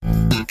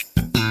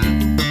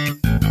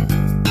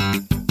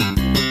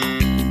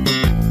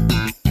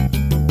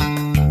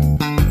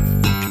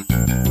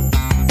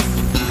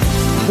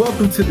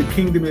Welcome to the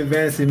Kingdom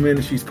Advancing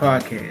Ministries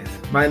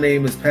podcast. My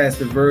name is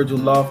Pastor Virgil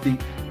Lofty,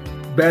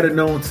 better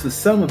known to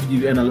some of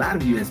you and a lot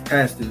of you as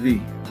Pastor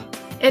V.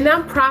 And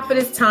I'm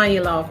Prophetess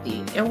Tanya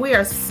Lofty, and we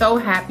are so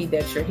happy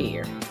that you're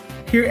here.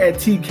 Here at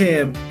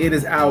TCAM, it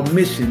is our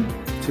mission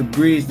to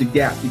bridge the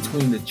gap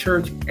between the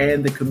church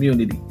and the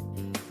community.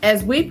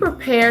 As we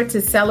prepare to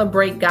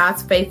celebrate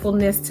God's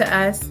faithfulness to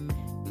us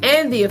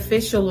and the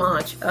official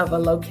launch of a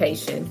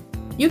location,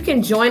 you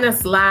can join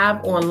us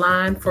live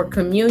online for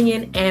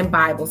communion and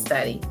Bible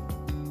study.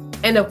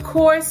 And of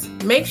course,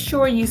 make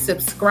sure you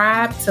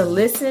subscribe to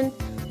listen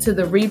to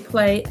the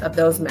replay of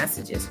those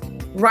messages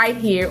right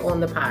here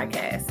on the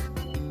podcast.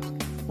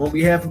 On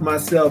behalf of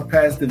myself,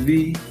 Pastor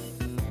V,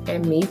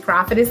 and me,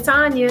 Prophetess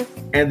Tanya,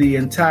 and the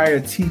entire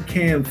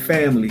TCAM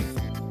family,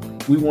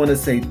 we want to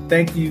say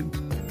thank you.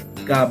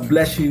 God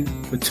bless you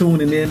for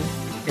tuning in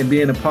and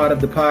being a part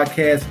of the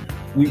podcast.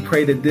 We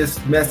pray that this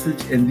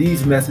message and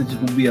these messages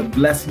will be a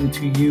blessing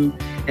to you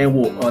and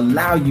will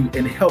allow you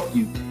and help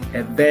you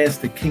advance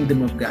the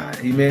kingdom of God.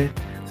 Amen.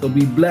 So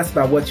be blessed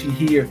by what you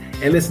hear.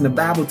 And listen, the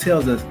Bible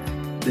tells us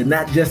to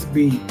not just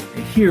be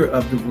a hearer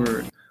of the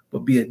word,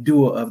 but be a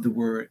doer of the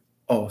word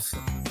also.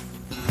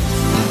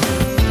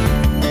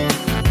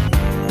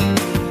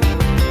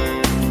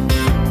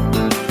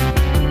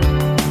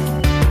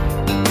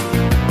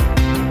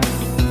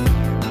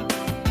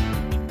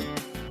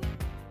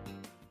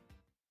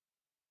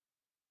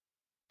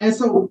 And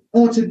so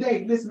on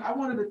today, listen,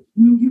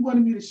 he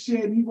wanted me to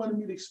share, and he wanted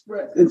me to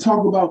express and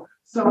talk about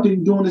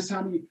something during this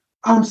time.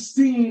 I'm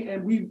seeing,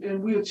 and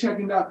we're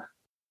checking out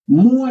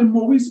more and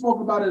more. We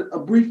spoke about it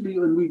briefly,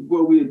 and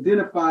we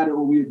identified it,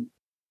 or we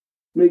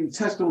maybe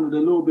touched on it a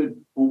little bit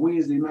on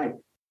Wednesday night.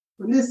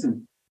 But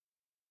listen,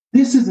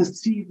 this is a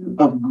season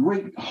of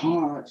great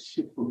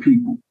hardship for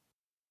people,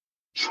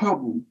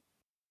 trouble.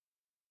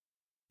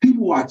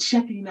 People are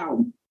checking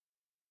out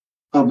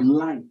of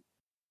life,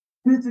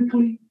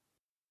 physically,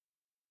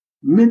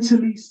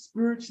 mentally,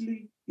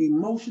 spiritually,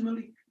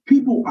 emotionally.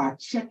 People are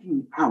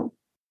checking out.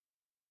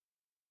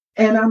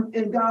 And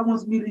God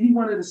he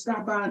wanted to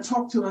stop by and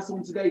talk to us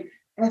on today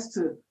as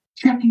to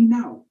checking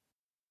out.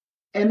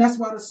 And that's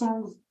why the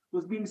song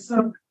was being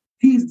sung.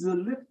 He's the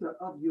lifter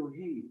of your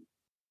head.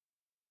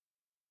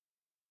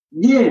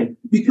 Yeah,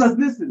 because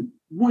listen,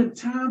 when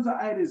times are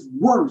at its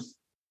worst,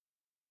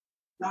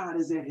 God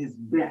is at his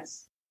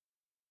best.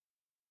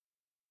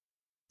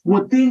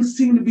 When things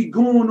seem to be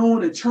going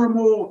on and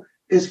turmoil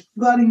is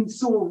flooding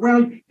so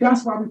around you,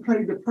 that's why we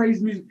play the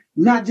praise music,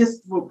 not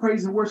just for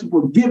praise and worship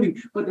or giving,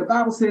 but the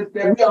Bible says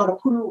that we ought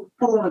to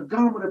put on a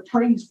garment of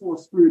praise for a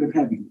spirit of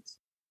heaviness.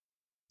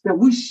 That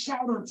we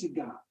shout unto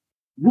God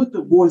with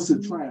the voice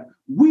of triumph.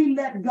 We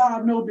let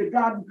God know that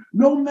God,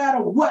 no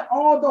matter what,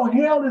 although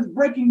hell is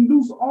breaking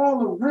loose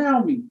all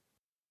around me,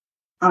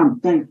 I'm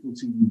thankful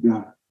to you,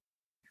 God.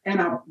 And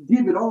I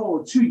give it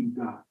all to you,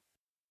 God.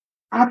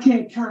 I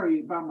can't carry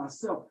it by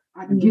myself.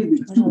 I can give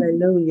it to you.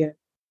 Hallelujah.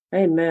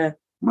 Amen.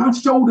 My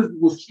shoulders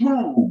were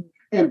strong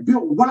and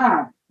built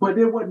wide, but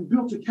they wasn't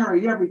built to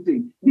carry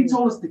everything. He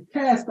told us to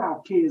cast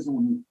our cares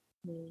on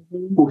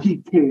him, for he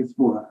cares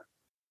for us.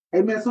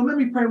 Amen. So let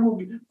me pray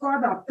with you.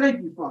 Father, I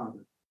thank you,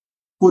 Father,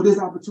 for this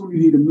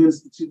opportunity to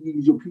minister to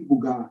these, your people,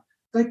 God.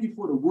 Thank you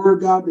for the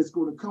word, God, that's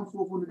going to come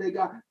forth on today,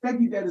 God.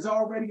 Thank you that is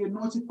already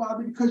anointed,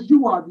 Father, because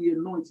you are the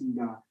anointing,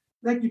 God.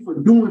 Thank you for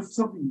doing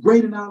something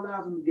great in our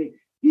lives on the day.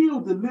 Heal,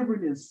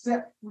 delivering, and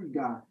set free,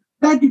 God.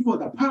 Thank you for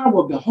the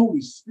power of the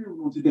Holy Spirit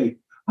on today.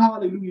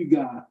 Hallelujah,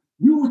 God.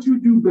 Do what you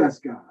do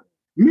best, God.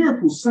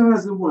 Miracles,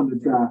 signs, and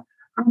wonders, God.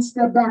 I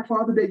step back,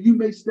 Father, that you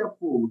may step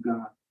forward,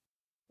 God.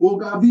 Oh,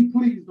 God, be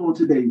pleased on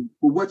today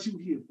for what you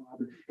hear,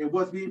 Father, and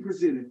what's being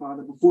presented,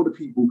 Father, before the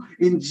people.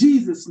 In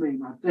Jesus'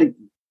 name, I thank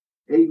you.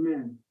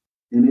 Amen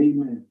and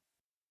amen.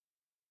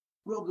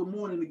 Well, good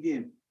morning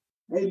again.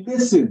 Hey,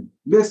 listen.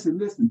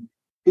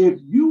 If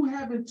you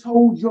haven't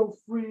told your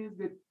friends,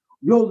 that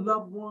your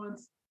loved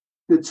ones,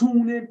 to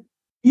tune in,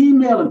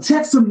 email them,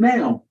 text them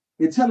now,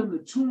 and tell them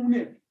to tune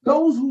in.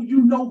 Those who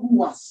you know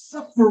who are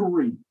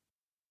suffering.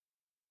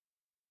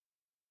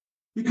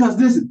 Because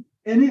listen,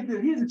 and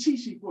here's a cheat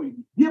sheet for you.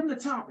 Give them the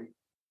topic.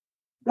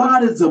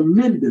 God is a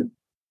mender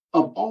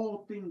of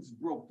all things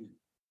broken.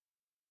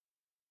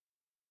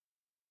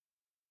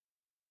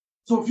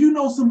 So if you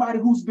know somebody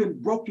who's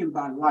been broken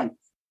by life,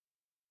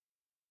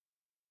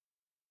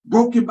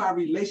 broken by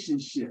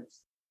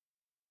relationships,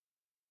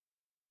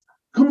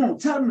 come on,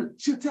 tell them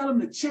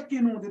to check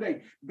in on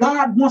today.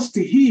 God wants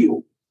to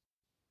heal.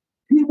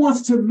 He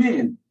wants to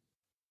mend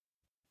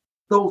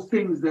those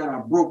things that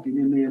are broken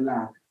in their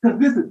lives. Because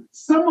listen,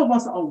 some of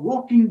us are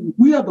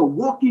we are the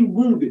walking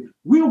wounded.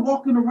 We're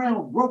walking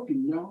around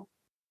broken, y'all.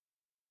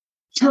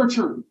 Church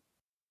hurt.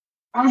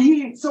 I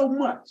hear it so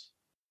much.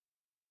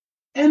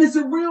 And it's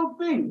a real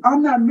thing.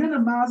 I'm not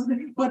minimizing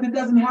it, but it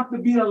doesn't have to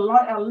be a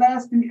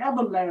lasting,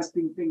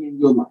 everlasting thing in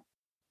your life.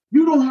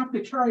 You don't have to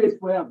carry it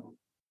forever.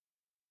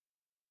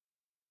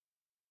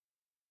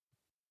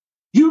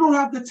 You don't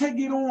have to take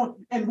it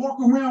on and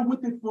walk around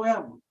with it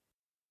forever.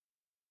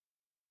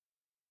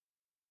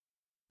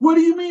 What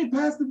do you mean,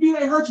 Pastor B,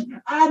 they hurt you?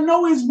 I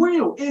know it's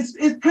real.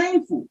 It's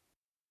painful.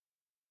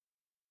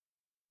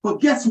 But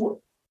guess what?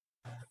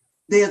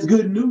 There's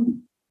good news.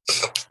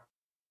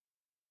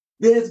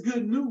 There's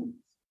good news.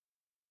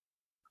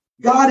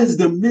 God is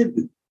the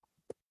mender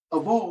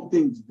of all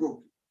things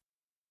broken.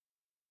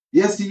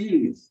 Yes,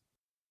 he is.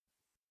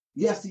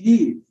 Yes,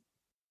 he is.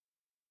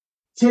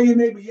 Tell your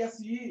neighbor, yes,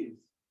 he is.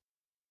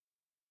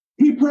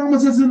 He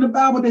promises in the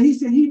Bible that he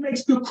said he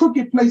makes the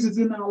crooked places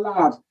in our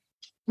lives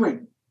straight.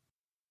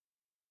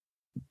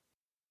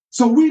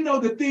 So we know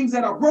the things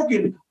that are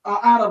broken are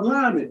out of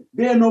alignment.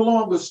 They're no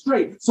longer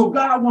straight. So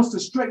God wants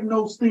to straighten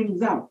those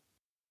things out.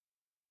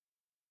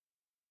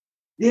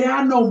 Yeah,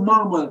 I know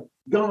mama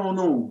gone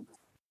on.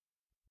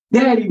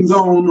 Daddy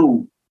gone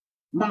on.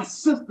 My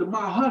sister,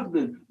 my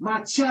husband,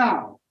 my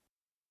child.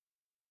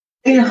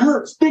 It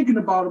hurts thinking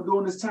about him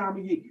during this time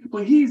of year.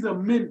 But he's a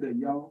mender,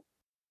 y'all,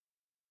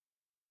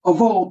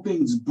 of all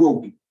things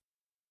broken.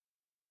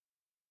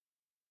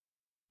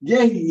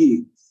 Yeah, he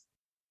is.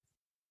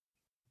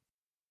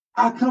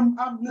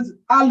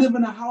 I live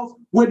in a house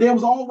where there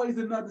was always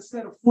another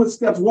set of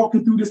footsteps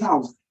walking through this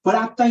house. But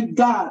I thank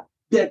God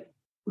that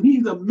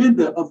he's a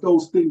mender of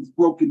those things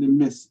broken and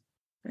missing.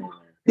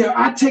 That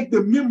I take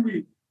the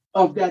memory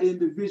of that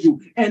individual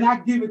and I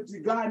give it to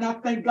God, and I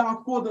thank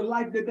God for the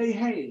life that they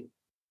had,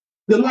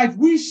 the life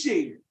we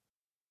shared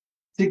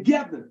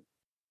together,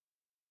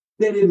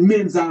 that it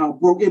mends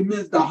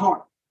the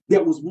heart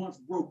that was once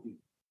broken.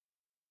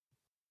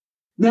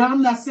 Now,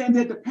 I'm not saying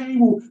that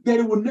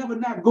it will never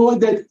not go,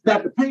 that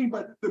the pain,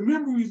 but the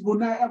memories will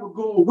not ever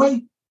go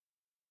away.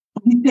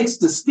 He takes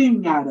the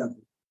sting out of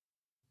it.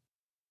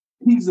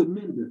 He's a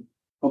mender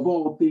of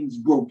all things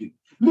broken.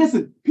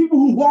 Listen, people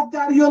who walked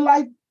out of your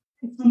life,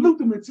 salute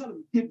them and tell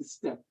them to get the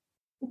step.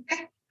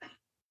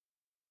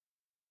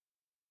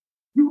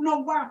 You know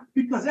why?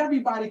 Because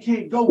everybody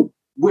can't go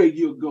where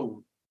you're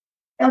going.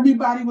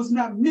 Everybody was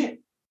not meant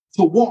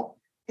to walk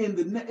in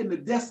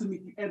the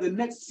destiny and the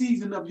next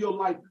season of your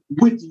life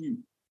with you.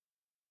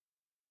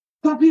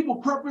 Some people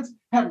purpose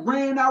have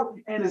ran out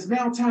and it's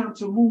now time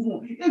to move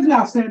on. It's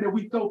not saying that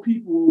we throw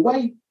people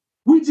away.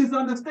 We just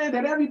understand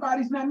that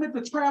everybody's not meant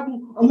to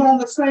travel along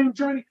the same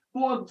journey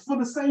for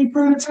the same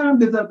period of time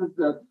that others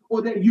does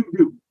or that you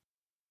do.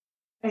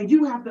 And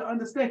you have to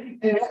understand.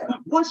 And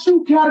once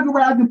you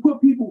categorize and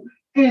put people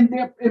in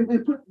their and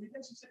put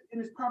relationship in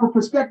its proper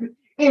perspective,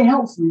 it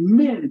helps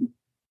mend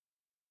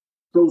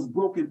those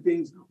broken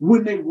things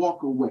when they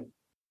walk away.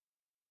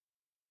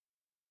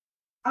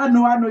 I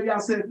know y'all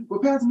said,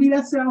 well, Pastor B,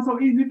 that sounds so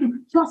easy to do.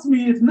 Trust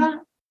me, it's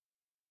not.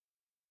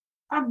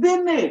 I've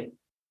been there.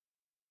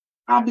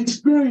 I've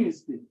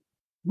experienced it.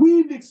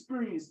 We've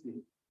experienced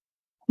it.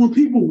 When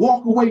people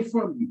walk away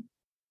from you,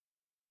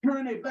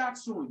 turn their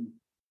backs on you,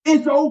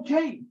 it's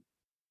okay.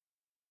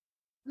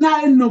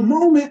 Not in the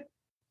moment,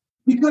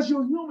 because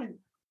you're human.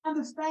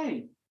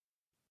 Understand.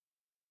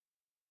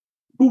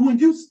 But when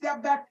you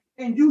step back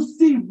and you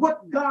see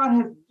what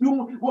God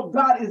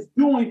is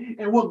doing,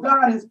 and what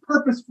God has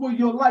purposed for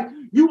your life,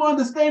 you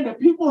understand that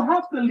people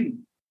have to leave.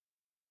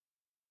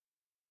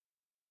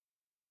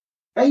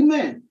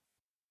 Amen.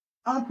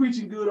 I'm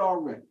preaching good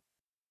already.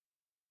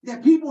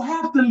 That people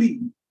have to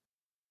leave.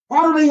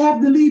 Why do they have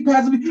to leave,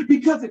 Pastor B?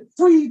 Because it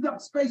frees up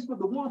space for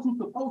the ones who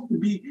are supposed to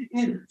be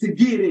in to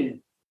get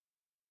in.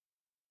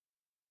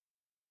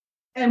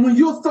 And when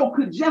you're so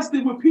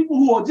congested with people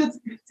who are just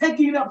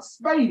taking up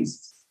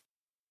space,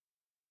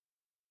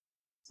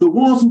 the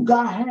ones who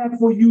God had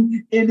for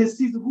you in this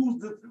season,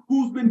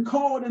 who's been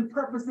called and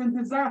purposed and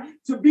designed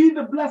to be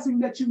the blessing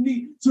that you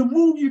need to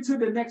move you to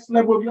the next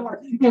level of your life.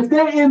 If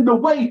they're in the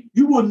way,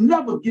 you will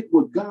never get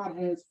what God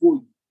has for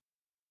you.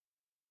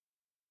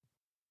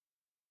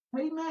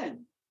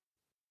 Amen.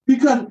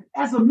 Because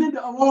as a mender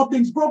of all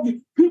things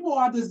broken, people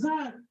are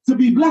designed to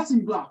be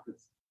blessing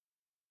blockers.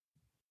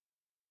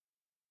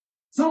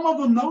 Some of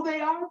them know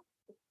they are,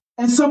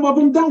 and some of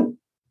them don't.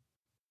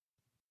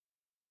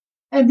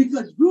 And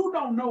because you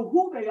don't know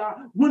who they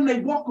are, when they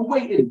walk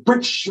away, it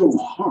breaks your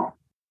heart.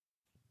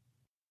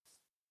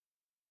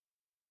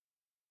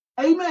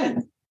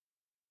 Amen.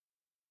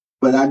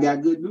 But I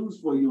got good news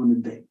for you on the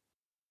day.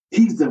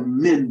 He's a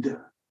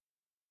mender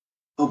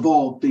of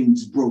all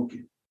things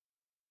broken.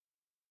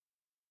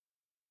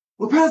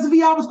 Well, Pastor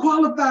V, I was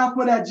qualified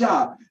for that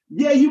job.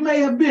 Yeah, you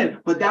may have been,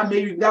 but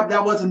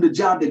that wasn't the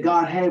job that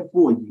God had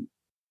for you.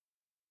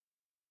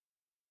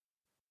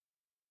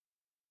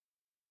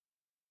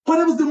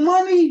 But it was the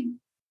money,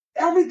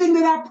 everything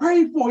that I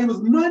prayed for. It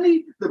was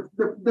money.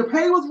 The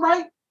pay was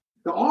right.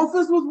 The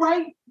office was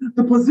right.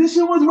 The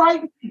position was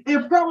right.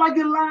 It felt like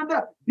it lined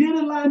up. Did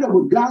it line up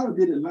with God or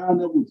did it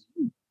line up with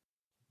you?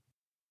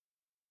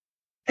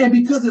 And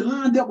because it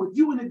lined up with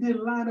you and it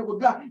didn't line up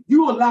with God,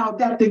 you allowed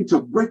that thing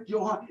to break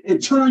your heart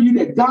and turn you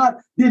that God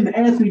didn't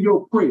answer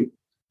your prayer.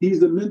 He's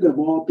the mender of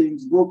all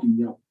things broken,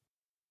 yo.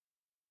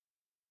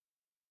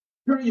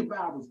 Turn your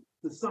Bibles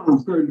to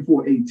Psalms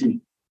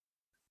 34:18.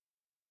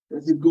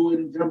 Let's just go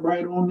ahead and jump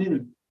right on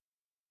in.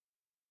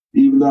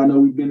 Even though I know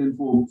we've been in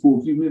for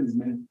a few minutes,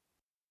 man.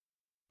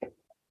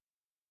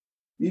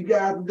 You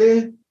guys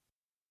there?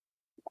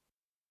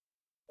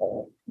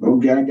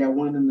 Okay, I got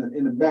one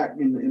in the back,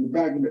 in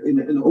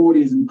the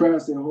audience, and the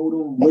crowd said, hold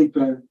on, wait,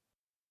 Pastor.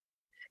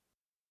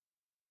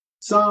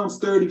 Psalms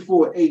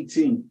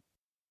 34:18.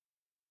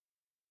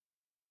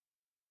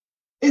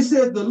 It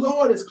says, the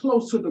Lord is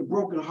close to the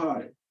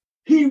brokenhearted.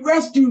 He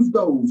rescues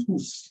those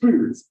whose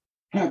spirits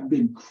have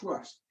been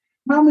crushed.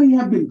 How many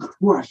have been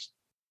crushed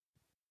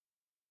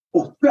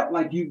or felt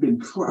like you've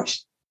been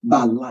crushed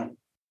by life?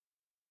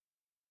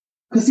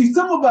 Because see,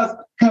 some of us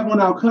have on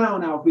our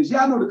clown outfits.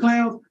 Y'all know the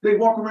clowns, they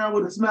walk around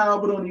with a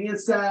smile, but on the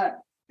inside,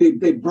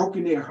 they've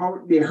broken their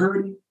heart, they're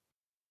hurting.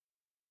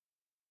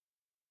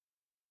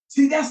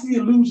 See, that's the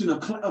illusion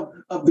of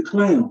the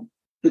clown.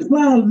 The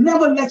clown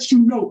never lets you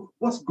know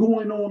what's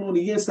going on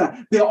the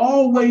inside. They're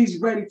always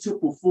ready to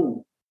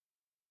perform.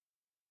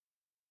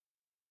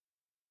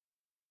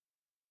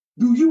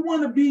 Do you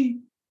want to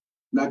be,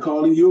 not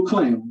calling you a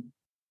clown,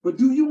 but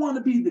do you want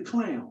to be the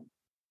clown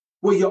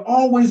where you're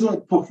always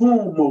on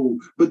perform mode,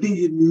 but then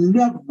you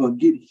never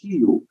get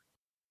healed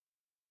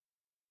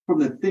from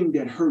the thing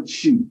that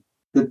hurts you,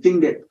 the thing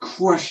that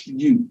crushed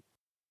you?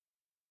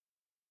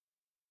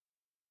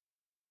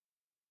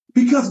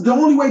 Because the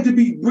only way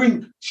to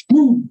bring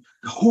true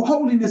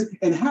holiness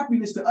and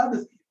happiness to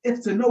others is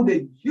to know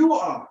that you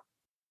are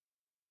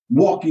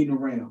walking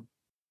around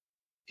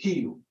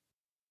healed,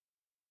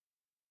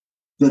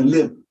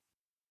 delivered,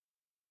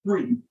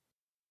 free.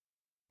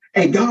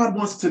 And God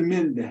wants to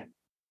mend that.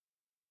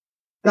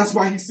 That's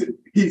why he said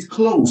he's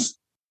close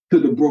to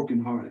the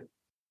brokenhearted.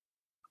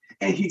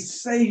 And he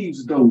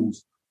saves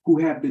those who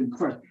have been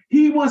crushed.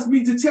 He wants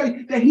me to tell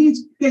you that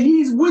he's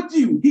with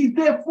you. He's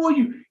there for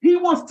you. He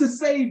wants to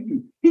save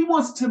you. He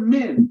wants to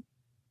mend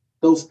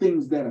those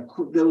things that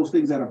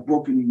are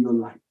broken in your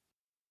life.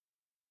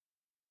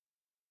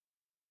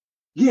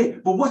 Yeah,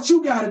 but what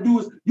you got to do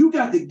is you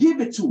got to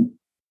give it to him.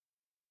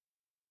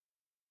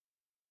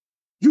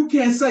 You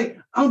can't say,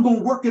 I'm going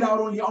to work it out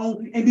on your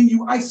own, and then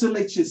you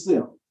isolate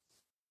yourself.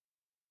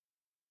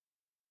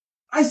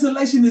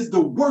 Isolation is the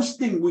worst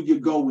thing when you're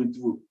going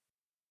through.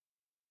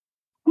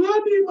 Well, I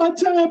need my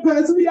time,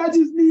 Pastor. I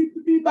just need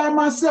to be by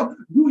myself.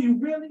 Do you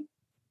really?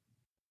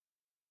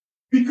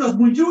 Because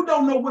when you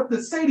don't know what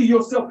to say to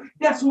yourself,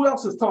 guess who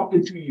else is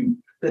talking to you?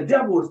 The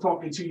devil is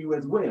talking to you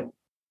as well.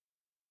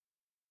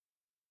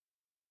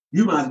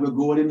 You might as well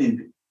go ahead and end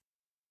it.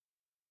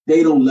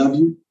 They don't love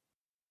you.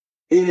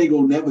 It ain't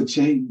going to never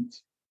change.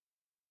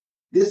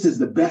 This is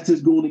the best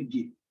it's going to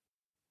get.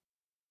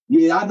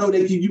 Yeah, I know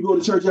you go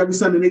to church every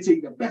Sunday and they tell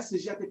you the best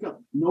is yet to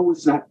come. No,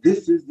 it's not.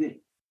 This is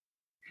it.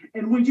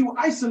 And when you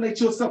isolate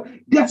yourself,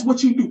 that's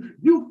what you do.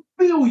 You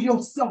fill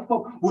yourself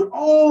up with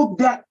all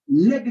that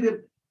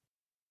negative,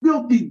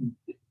 filthy.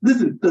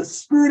 Listen, the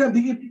spirit of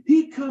the enemy,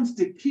 he comes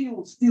to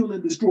kill, steal,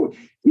 and destroy.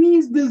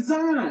 He's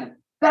designed.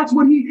 That's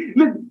what he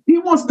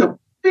wants to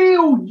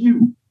fill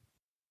you.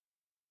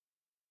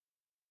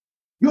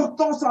 Those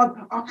thoughts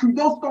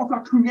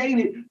are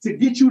created to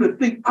get you to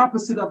think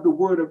opposite of the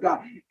word of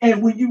God.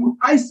 And when you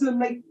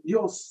isolate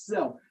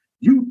yourself,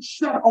 you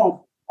shut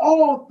off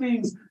all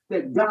things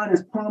that God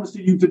has promised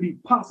to you to be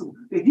possible,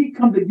 that he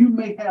come that you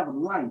may have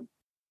life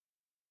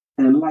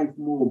and life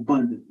more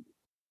abundantly.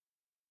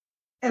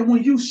 And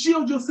when you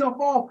shield yourself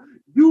off,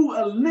 you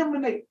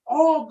eliminate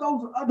all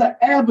those other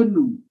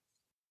avenues.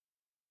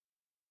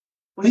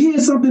 But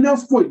here's something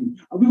else for you.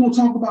 We're going to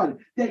talk about it.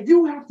 That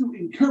you have to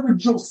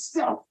encourage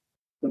yourself,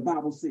 the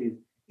Bible says,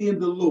 in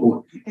the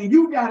Lord. And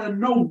you got to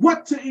know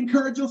what to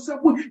encourage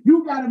yourself with.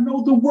 You got to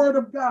know the word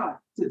of God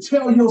to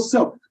tell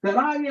yourself that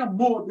I am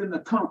more than a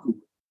conqueror.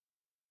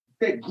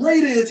 That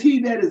greater is he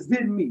that is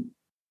in me.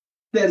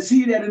 That is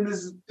he that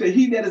is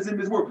in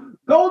this world.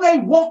 Though they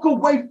walk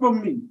away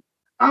from me,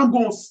 I'm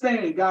going to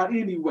stand, God,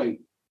 anyway.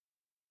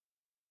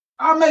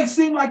 I may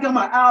seem like I'm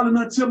an island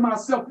unto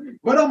myself,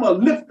 but I'm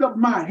going to lift up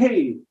my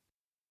head.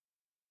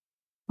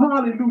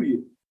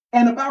 Hallelujah.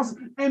 And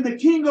the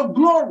King of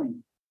glory,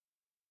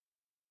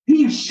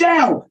 he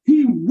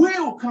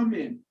will come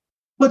in.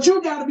 But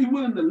you got to be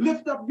willing to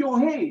lift up your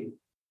head.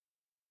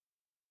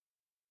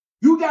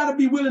 You got to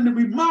be willing to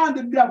remind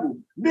the devil,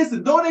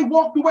 listen, though they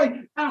walked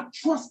away, I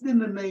trust in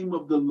the name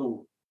of the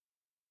Lord.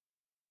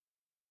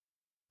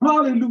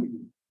 Hallelujah.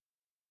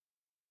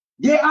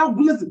 Yeah, I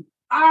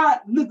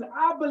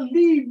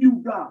believe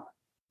you, God.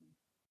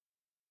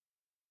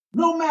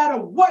 No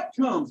matter what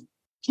comes,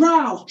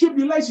 trials,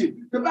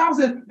 tribulation, the Bible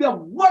says that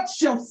what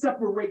shall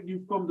separate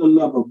you from the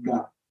love of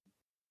God?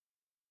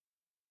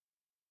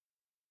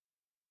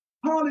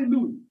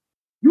 Hallelujah.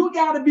 You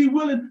got to be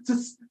willing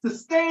to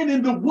stand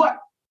in the what.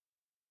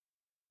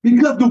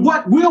 Because the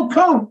what will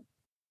come.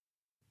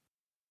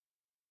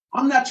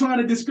 I'm not trying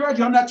to discourage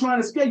you. I'm not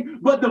trying to escape.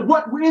 But the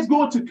what is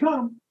going to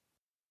come.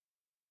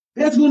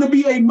 There's going to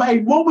be a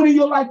moment in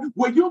your life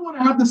where you're going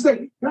to have to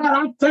say, God,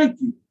 I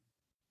thank you.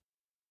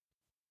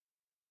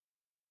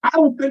 I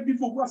don't thank you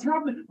for what's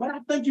happening, but I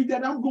thank you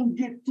that I'm going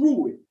to get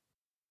through it.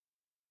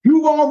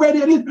 You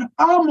already at it.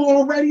 I'm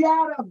already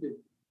out of it.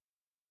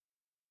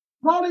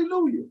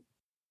 Hallelujah.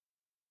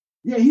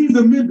 Yeah, he's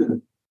a mender.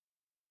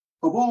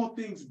 of all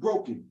things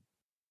broken.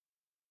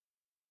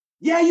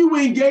 Yeah, you were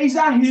engaged.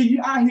 I hear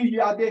you. I hear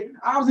you out there.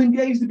 I was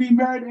engaged to be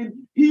married and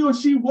he or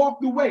she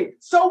walked away.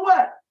 So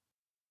what?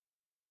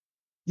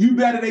 You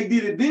better they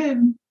did it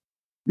then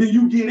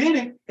you get in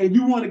it and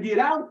you want to get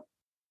out.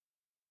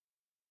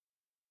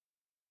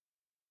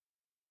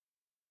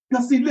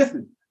 Because see,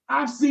 listen,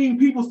 I've seen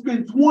people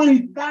spend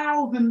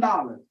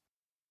 $20,000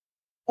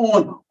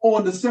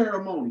 on the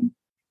ceremony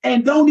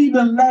and don't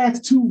even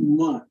last 2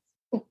 months.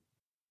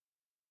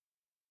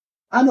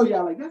 I know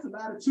y'all like, that's a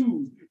lot of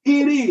twos.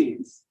 It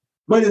is.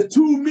 But there's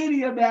too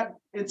many of that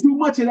and too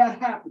much of that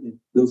happening.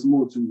 There's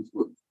more twos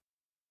for you.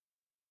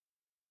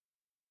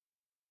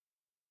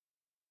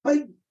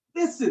 But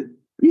listen,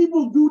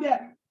 people do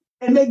that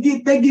and they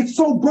get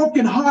so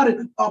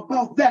brokenhearted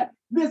about that.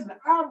 Listen,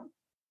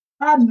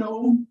 I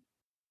know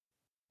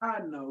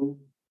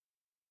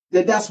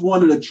that that's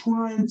one of the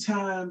trying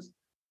times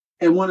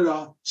and one of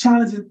the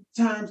challenging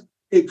times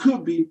it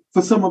could be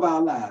for some of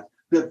our lives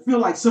that feel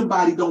like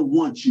somebody don't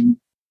want you.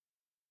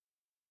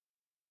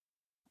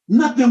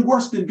 Nothing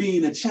worse than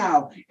being a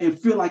child and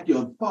feel like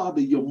your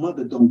father, your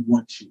mother don't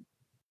want you.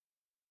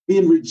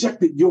 Being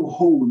rejected your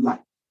whole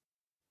life.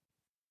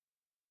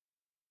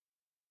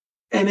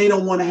 And they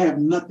don't want to have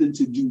nothing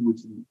to do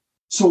with you.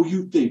 So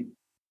you think,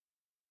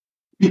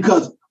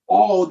 because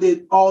all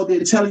they're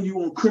telling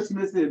you on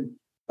Christmas and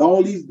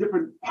all these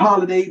different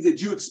holidays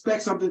that you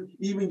expect something,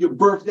 even your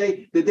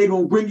birthday, that they're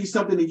going to bring you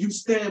something and you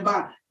stand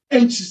by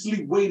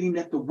anxiously waiting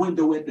at the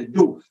window at the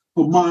door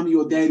for mommy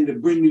or daddy to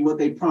bring me what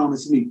they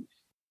promised me,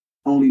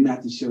 only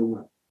not to show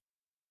up.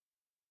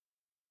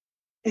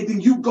 And then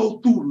you go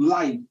through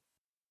life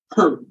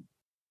hurting.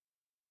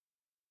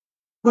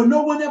 But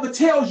no one ever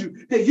tells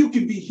you that you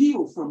can be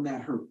healed from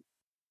that hurt.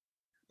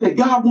 That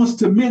God wants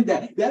to mend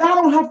that. That I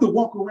don't have to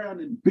walk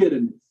around in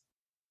bitterness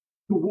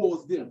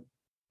towards them.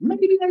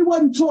 Maybe they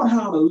wasn't taught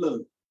how to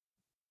love.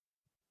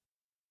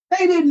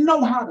 They didn't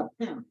know how to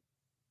parent.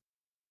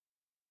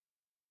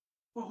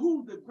 But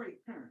who's the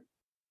great parent?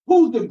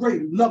 Who's the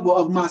great lover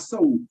of my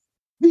soul?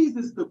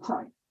 Jesus the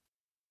Christ.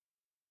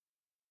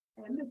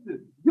 And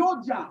listen,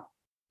 your job,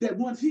 that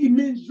once he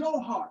mends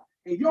your heart,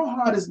 and your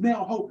heart is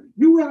now whole,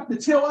 you have to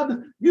tell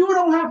others, you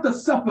don't have to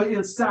suffer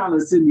in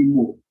silence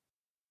anymore.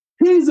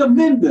 He's a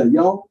mender,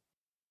 y'all.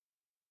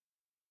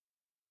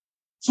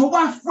 So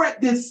why fret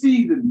this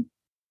season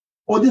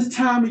or this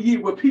time of year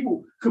where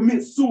people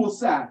commit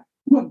suicide,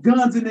 put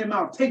guns in their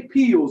mouth, take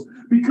pills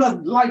because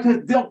life has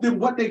dealt them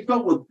what they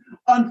felt was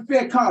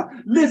unfair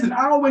cards? Listen,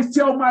 I always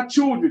tell my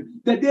children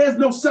that there's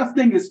no such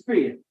thing as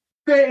fair.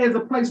 Fair is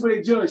a place where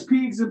they judge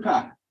pigs and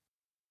pie.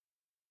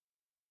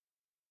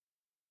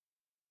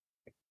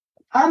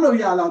 I know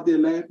y'all out there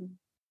laughing.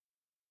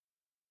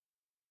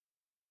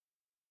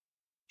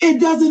 It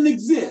doesn't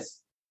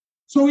exist.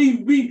 So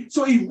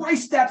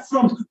erase that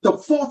from the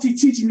faulty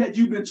teaching that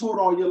you've been taught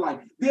all your life.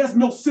 There's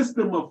no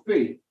system of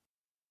fair.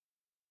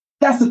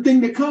 That's the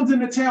thing that comes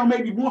into town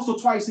maybe once or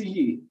twice a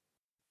year.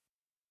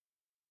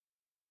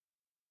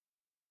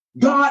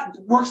 God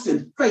works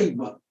in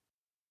favor.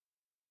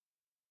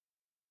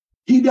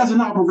 He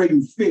doesn't operate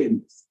in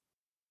fairness.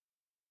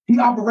 He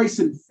operates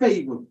in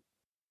favor.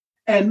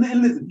 And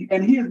then listen,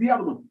 and here's the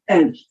other one,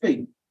 and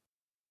faith.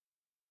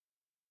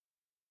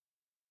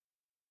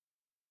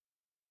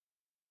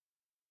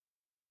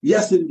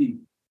 Yes, indeed.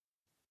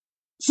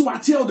 So I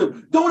tell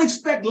them, don't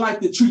expect life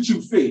to treat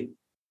you fair.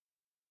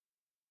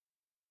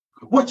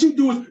 What you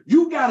do is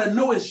you got to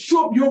know and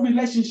show up your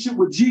relationship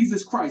with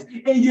Jesus Christ.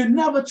 And you're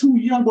never too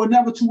young or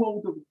never too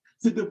old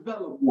to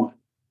develop one.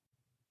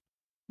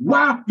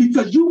 Why?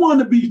 Because you want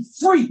to be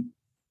free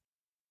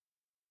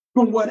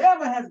from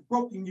whatever has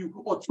broken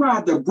you or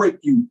tried to break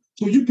you,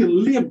 so you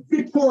can live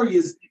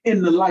victorious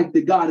in the life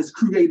that God has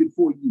created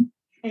for you.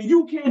 And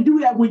you can't do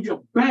that when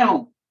you're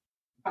bound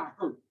by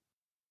hurt,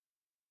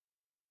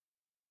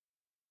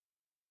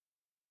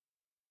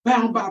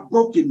 bound by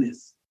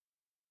brokenness.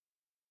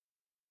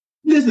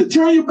 Listen,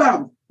 turn your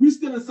Bible. We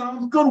still in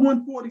Psalms. Go to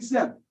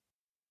 147.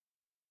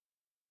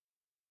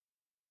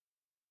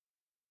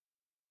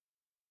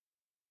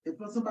 If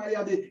for somebody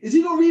out there, is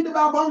he going to read the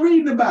Bible? I'm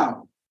reading the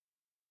Bible.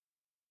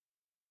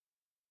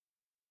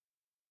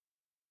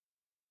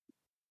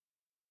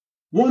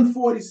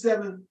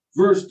 (147)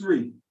 verse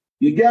 3.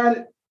 You got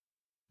it?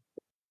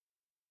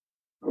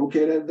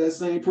 Okay, that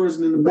same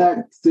person in the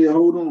back said,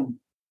 hold on.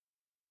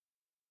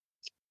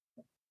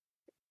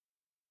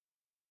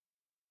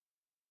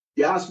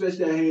 Yeah, I'll stretch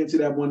that hand to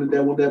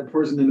that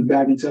person in the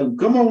back and tell them,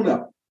 come on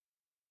up.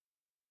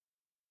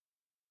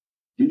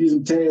 You need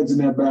some tabs in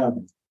that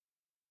Bible.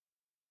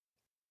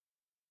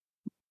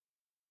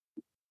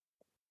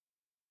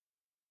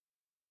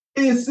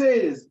 It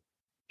says,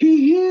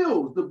 he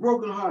heals the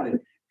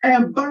brokenhearted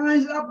and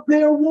binds up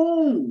their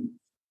wounds.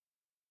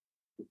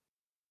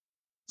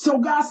 So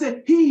God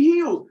said he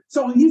heals.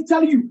 So he's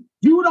telling you,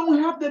 you don't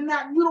have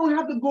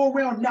to go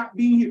around not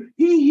being healed.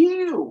 He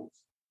heals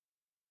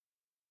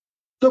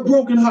the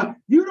brokenhearted.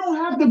 You don't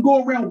have to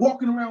go around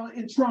walking around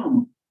in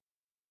trauma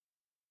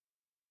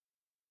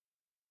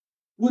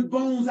with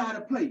bones out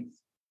of place.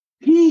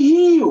 He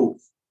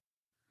heals.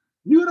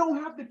 You don't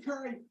have to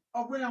carry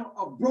around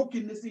a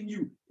brokenness in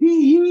you.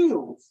 He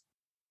heals.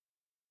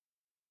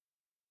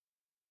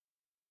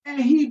 And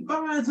he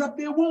binds up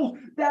their wounds.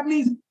 That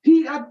means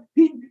he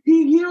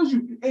heals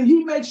you, and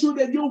he makes sure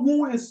that your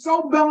wound is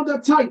so bound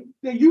up tight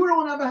that you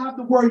don't ever have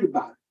to worry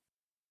about it.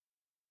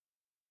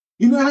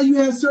 You know how you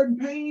have certain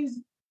pains?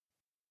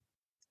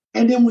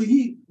 And then when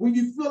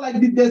you feel like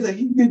there's a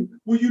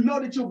when you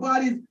know that your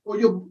body or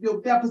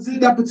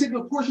that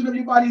particular portion of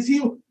your body is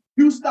healed,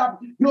 you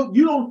stop.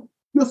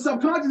 Your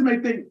subconscious may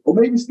think, or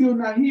maybe still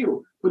not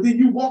healed, but then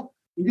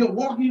you're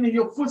walking and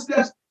your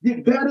footsteps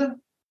get better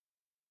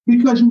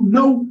because you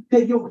know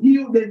that you're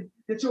healed,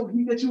 that your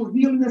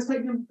healing is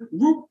taking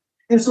root,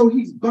 and so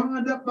he's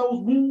bound up those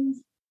wounds.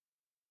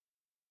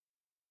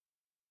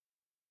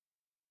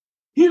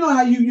 You know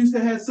how you used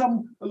to have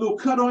a little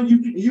cut on you,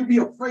 and you'd be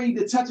afraid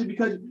to touch it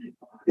because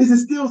is it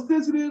still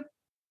sensitive?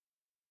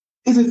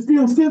 Is it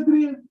still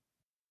sensitive?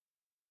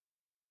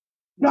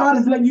 God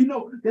is letting you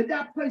know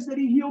that place that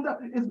he healed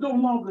up is no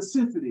longer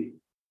sensitive.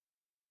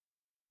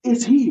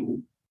 It's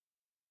healed.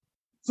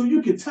 So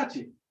you can touch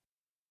it.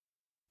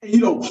 And you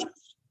don't,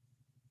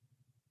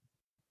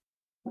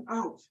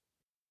 ouch.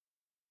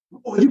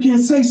 Or you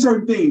can't say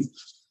certain things.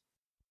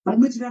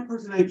 Don't mention that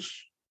person name.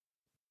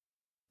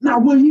 Now,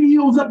 when he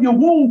heals up your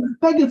wound,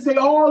 they can say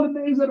all the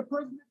names of the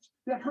person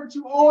that hurt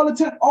you all the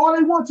time, all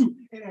they want to,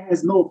 and it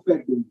has no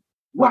effect on you.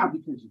 Why?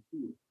 Because you're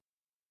healed.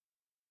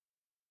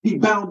 He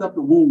bound up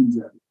the wounds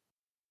of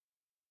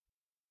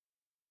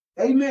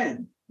it.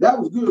 Amen. That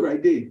was good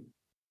right there.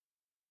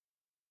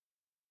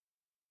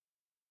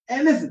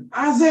 And listen,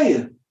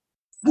 Isaiah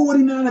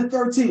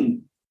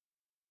 49:13.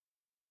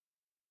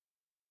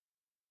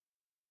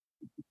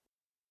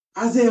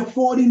 Isaiah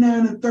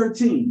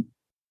 49:13.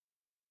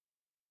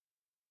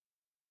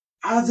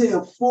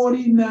 Isaiah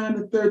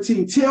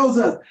 49:13 tells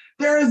us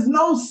there is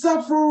no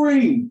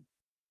suffering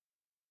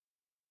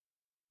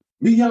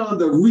beyond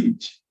the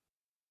reach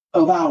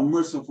of our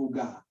merciful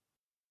God.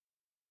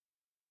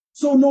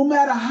 So no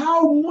matter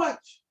how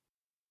much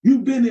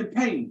you've been in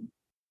pain,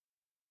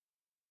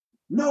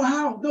 no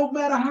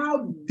matter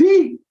how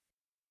deep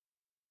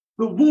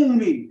the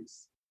wound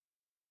is,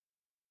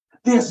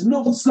 there's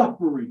no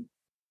suffering.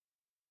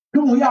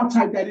 Come on, y'all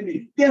type that in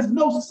there. There's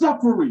no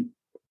suffering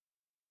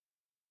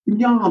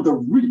beyond the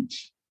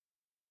reach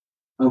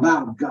of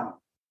our God.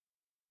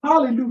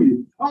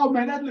 Hallelujah. Oh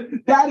man,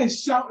 that is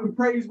shouting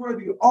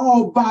praiseworthy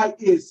all by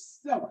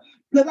itself.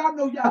 Because I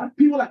know y'all,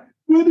 people like,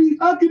 really,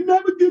 I will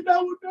never be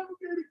able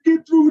to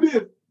get through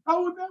this. I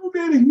will never be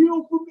able to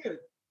heal from this.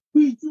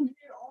 You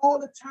hear all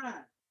the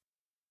time.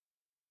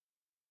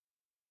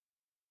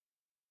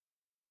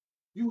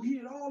 You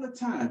hear it all the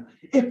time.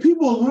 If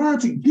people learn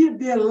to give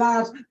their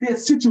lives, their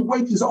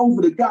situations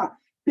over to God,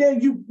 then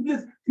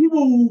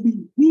people will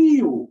be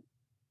healed.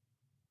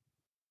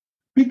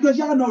 Because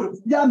y'all know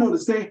the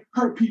saying,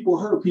 hurt people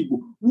hurt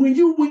people. When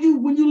you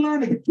learn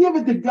to give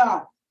it to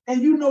God,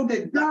 and you know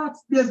that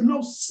there's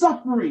no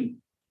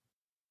suffering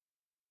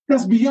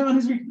that's beyond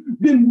his reach,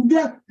 then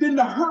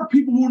the hurt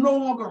people will no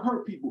longer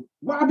hurt people.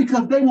 Why?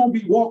 Because they won't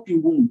be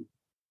walking wounded.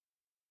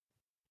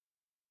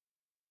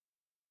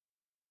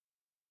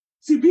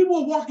 See, people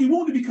are walking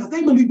wounded because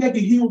they believe they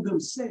can heal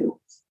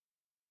themselves.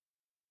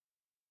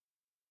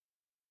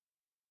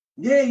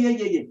 Yeah.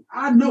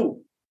 I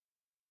know.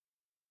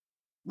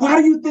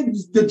 Why do you think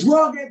the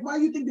drug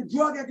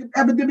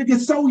epidemic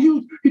is so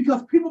huge?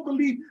 Because people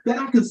believe that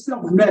I can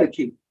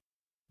self-medicate.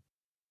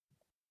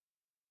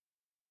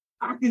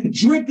 I can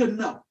drink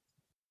enough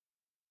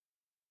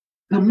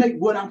to make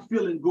what I'm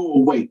feeling go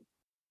away.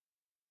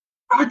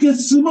 I can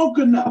smoke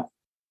enough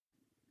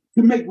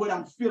to make what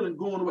I'm feeling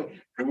go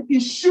away. I can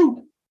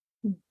shoot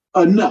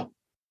enough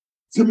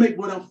to make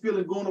what I'm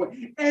feeling go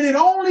away. And it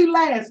only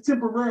lasts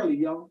temporarily,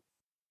 y'all.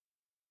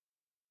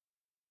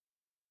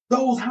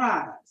 Those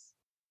highs.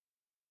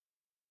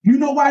 You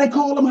know why they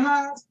call them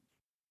highs?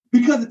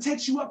 Because it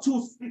takes you up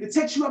to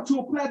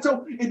a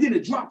plateau and then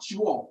it drops you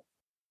off.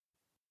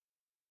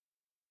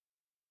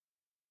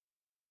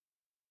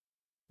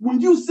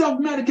 When you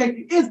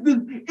self-medicate,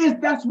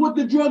 that's what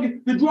the drug is.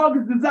 The drug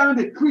is designed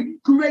to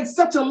create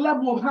such a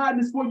level of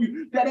highness for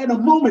you that at a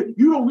moment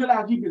you don't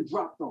realize you've been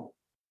dropped off.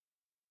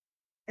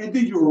 And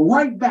then you're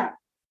right back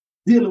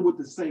dealing with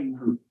the same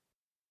hurt,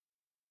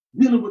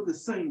 dealing with the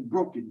same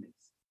brokenness,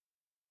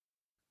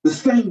 the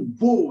same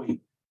void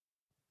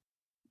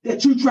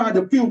that you tried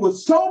to fill with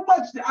so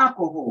much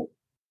alcohol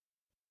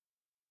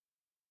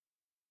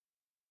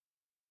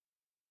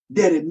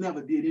that it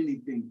never did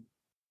anything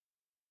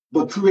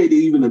but created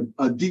even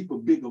a deeper,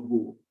 bigger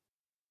void.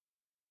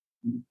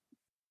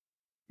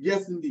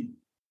 Yes, indeed.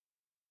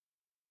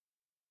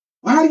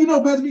 Well, how do you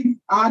know, Pastor B?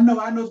 I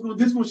know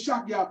this will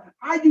shock y'all.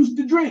 I used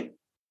to drink.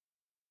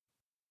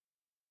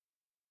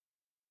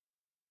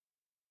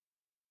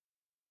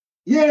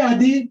 Yeah, I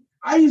did.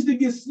 I used to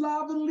get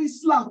slovenly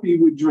sloppy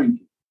with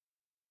drinking.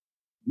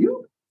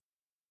 You?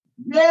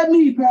 Yeah,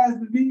 me,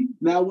 Pastor B.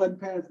 Now, I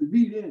wasn't Pastor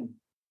B then.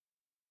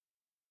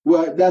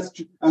 Well, that's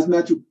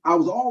not true. I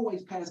was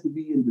always Pastor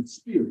B in the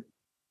spirit.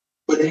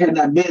 but it had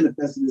not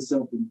manifested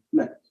itself in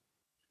the flesh.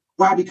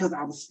 Why? Because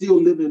I was still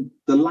living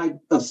the life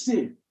of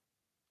sin.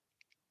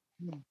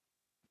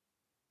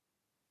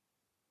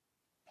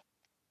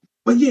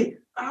 But yeah,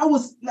 I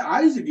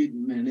used to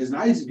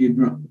get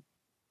drunk.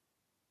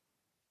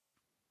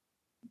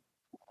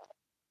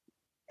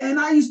 And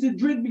I used to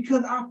drink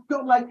because I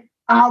felt like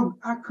I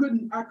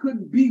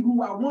couldn't be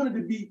who I wanted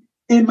to be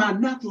in my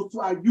natural,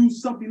 so I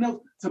used something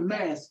else to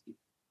mask it.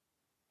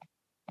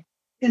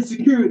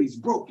 Insecurities,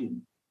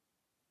 broken.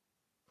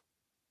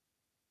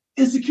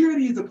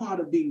 Insecurity is a part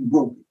of being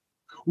broken.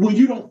 When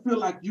you don't feel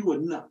like you're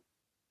enough.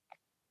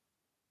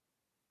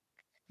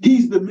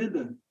 He's the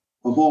mender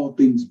of all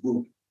things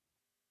broken.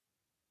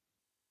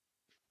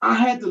 I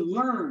had to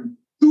learn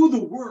through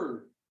the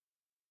word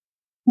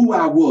who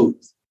I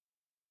was.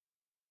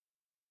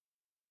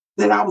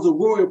 That I was a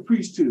royal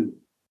priesthood.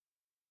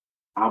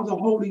 I was a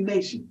holy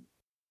nation.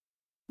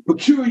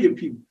 Peculiar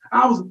people.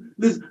 I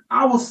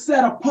was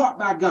set apart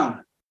by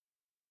God.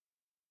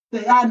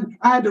 That I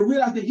had to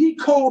realize that he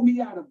called me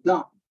out of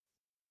darkness.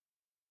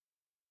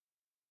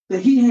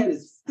 That he had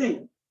his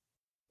stamp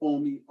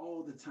on me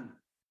all the time.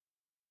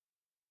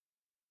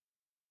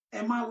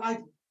 And my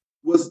life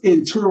was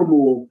in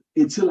turmoil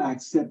until I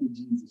accepted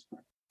Jesus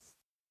Christ.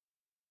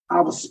 I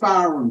was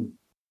spiraling.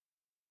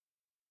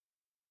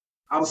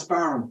 I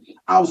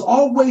was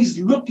always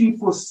looking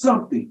for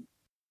something.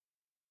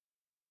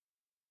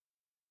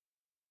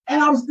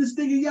 And I was just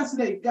thinking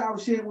yesterday, God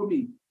was sharing with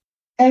me.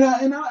 And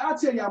I'll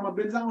tell y'all my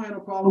business. I don't have no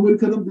problem with it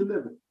because I'm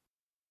delivered.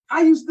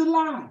 I used to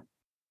lie.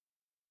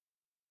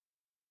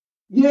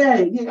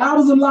 Yeah, I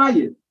was a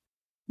liar.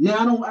 Now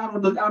I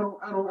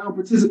don't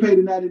participate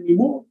in that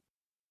anymore.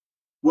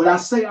 What I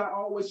say, I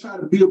always try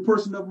to be a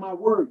person of my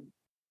word.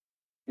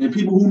 And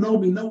people who know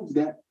me knows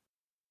that.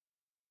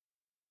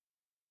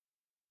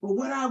 But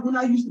when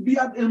I used to be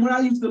out and when I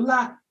used to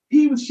lie,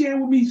 he was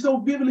sharing with me so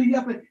vividly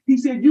yesterday. He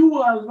said, you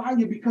were a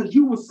liar because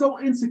you were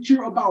so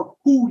insecure about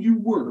who you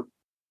were.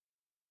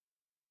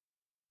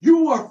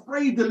 You were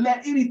afraid to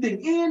let anything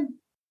in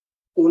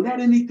or let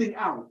anything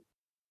out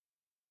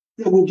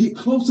that will get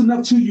close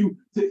enough to you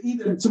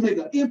to make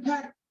an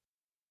impact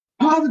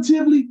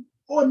positively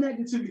or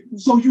negatively.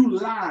 So you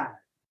lied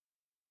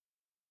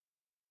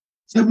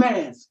to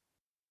mask,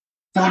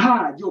 to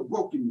hide your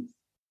brokenness,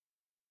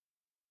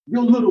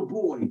 your little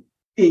boy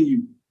in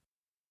you.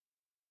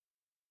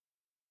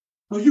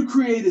 So you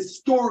created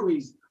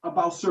stories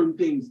about certain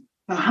things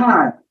to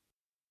hide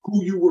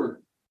who you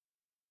were.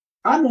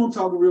 I know I'm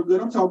talking real good.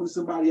 I'm talking to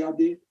somebody out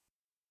there.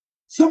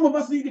 Some of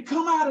us need to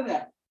come out of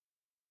that.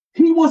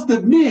 He wants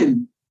to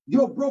mend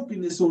your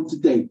brokenness on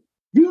today.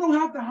 You don't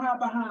have to hide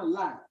behind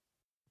lies.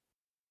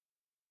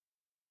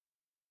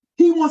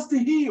 He wants to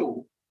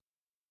heal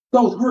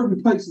those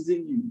hurting places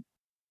in you.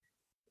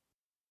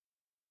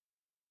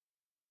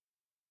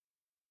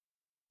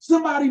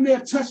 Somebody may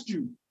have touched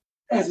you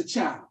as a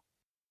child.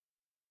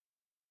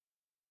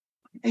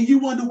 And you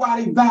wonder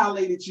why they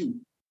violated you.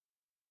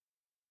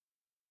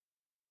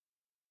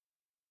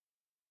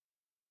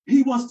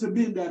 He wants to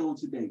mend that on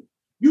today.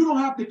 You don't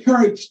have to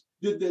carry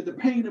the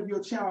pain of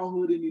your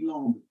childhood any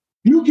longer.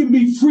 You can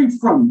be free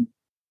from it.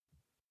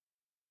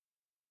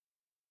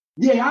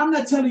 Yeah, I'm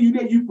not telling you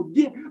that you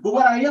forget, but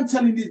what I am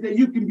telling you is that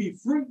you can be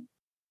free.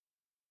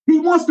 He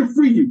wants to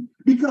free you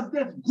because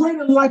there's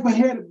greater life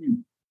ahead of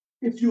you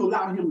if you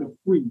allow him to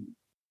free you.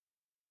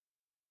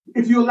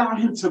 If you allow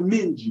him to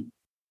mend you.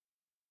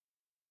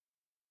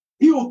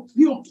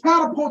 He'll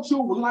catapult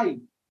your life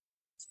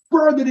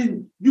further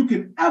than you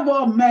can ever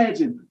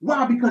imagine.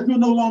 Why? Because you're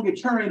no longer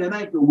carrying an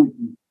anchor with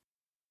you.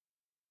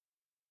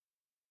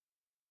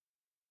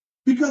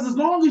 Because as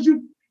long as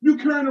you're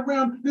carrying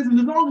around, listen,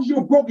 as long as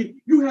you're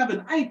broken, you have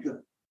an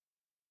anchor.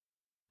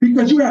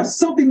 Because you have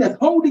something that's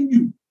holding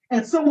you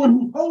and someone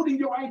who's holding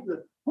your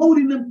anchor,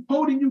 holding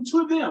you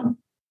to them.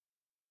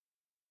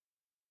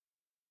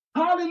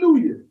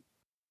 Hallelujah.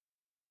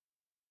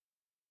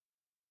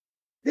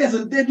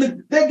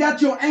 They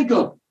got your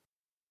anchor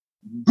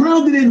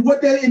grounded in what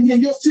they're in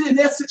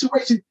their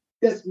situation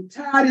that's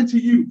tied into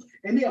you,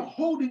 and they're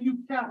holding you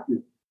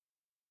captive.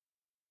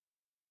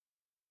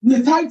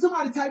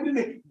 Somebody type it in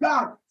there.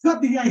 God,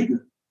 cut the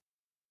anchor.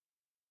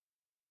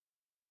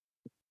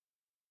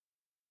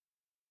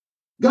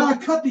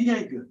 God, cut the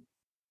anchor.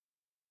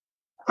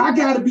 I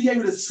got to be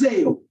able to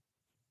sail.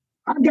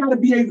 I got to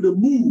be able to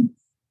move.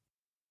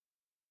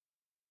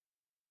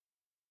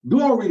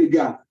 Glory to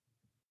God.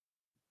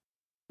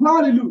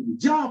 Hallelujah.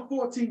 John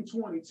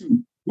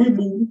 14:22. We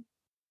move.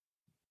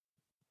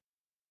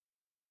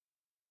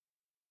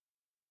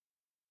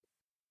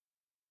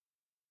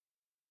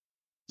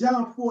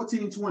 John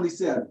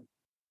 14:27.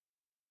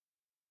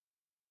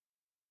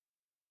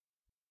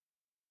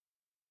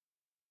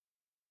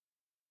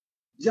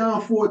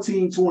 John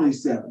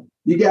 14:27.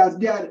 You guys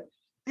got it?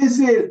 It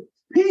says,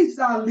 peace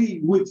I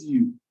leave with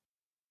you.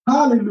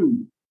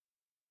 Hallelujah.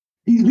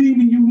 He's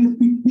leaving you his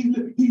peace.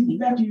 He's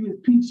left you his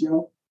peace,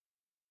 y'all.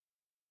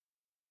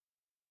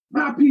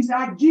 My peace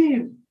I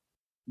give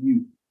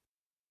you.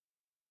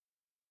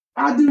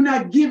 I do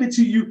not give it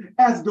to you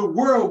as the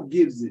world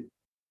gives it.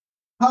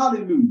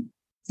 Hallelujah.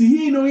 See,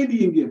 he ain't no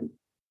Indian giver.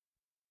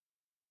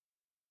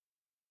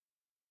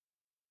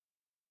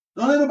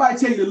 Don't let nobody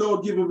tell you the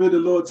Lord give it, the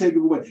Lord take it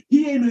away.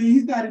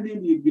 He's not an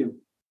Indian giver.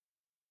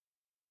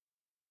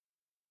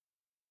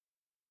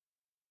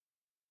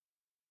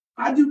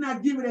 I do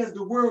not give it as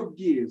the world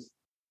gives.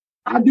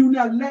 I do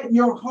not let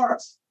your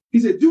hearts, he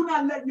said, do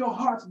not let your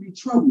hearts be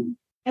troubled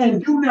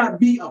and do not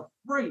be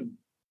afraid.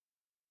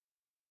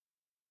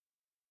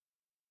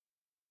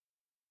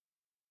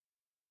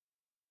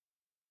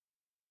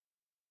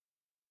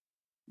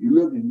 You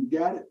looking, you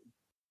got it?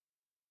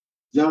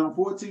 John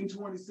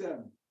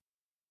 14:27.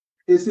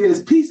 It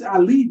says, peace I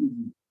leave with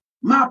you.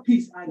 My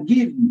peace I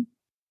give you.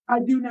 I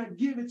do not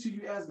give it to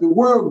you as the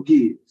world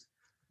gives.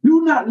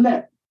 Do not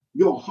let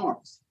your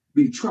hearts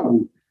be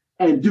troubled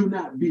and do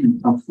not be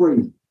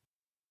afraid.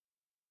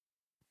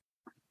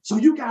 So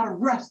you got to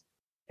rest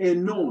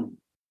in knowing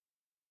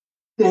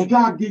that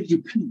God gives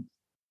you peace.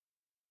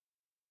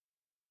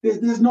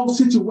 There's no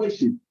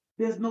situation.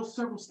 There's no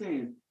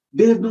circumstance.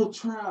 There's no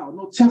trial,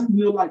 no test in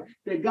your life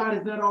that God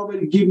has not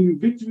already given you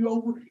victory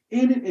over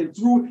in it and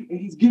through it, and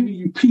he's giving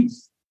you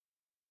peace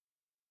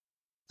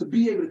to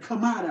be able to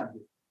come out of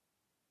it.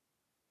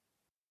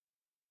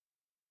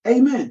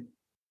 Amen.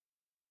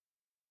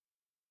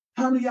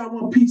 How many of y'all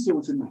want peace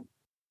on tonight?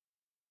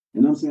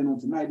 And I'm saying on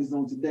tonight is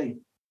on today.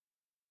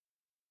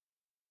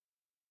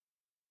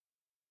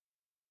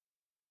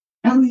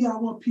 How many of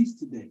y'all want peace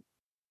today?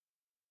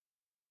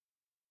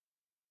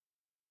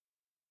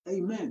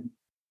 Amen.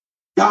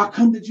 God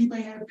come that you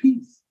may have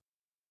peace.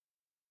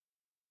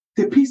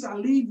 The peace I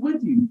leave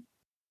with you.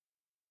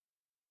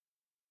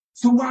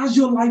 So why is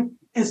your life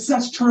in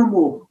such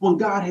turmoil when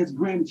God has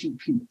granted you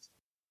peace?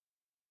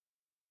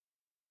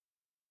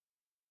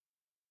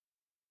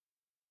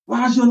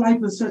 Why is your life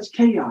in such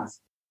chaos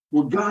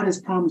when God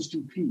has promised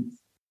you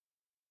peace?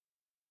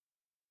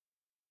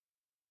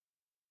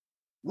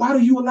 Why do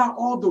you allow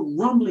all the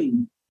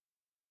rumbling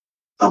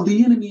of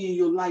the enemy in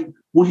your life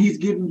when he's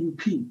giving you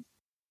peace?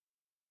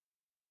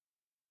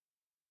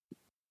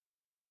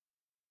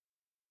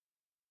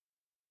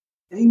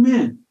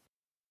 Amen.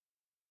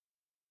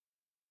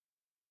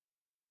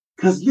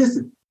 Because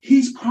listen,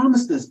 he's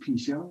promised us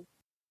peace, y'all.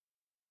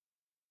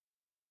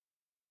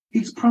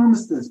 He's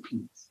promised us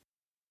peace.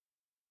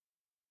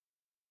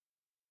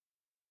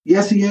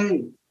 Yes, he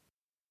has.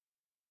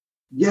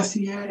 Yes,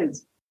 he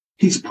has.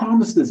 He's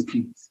promised us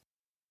peace.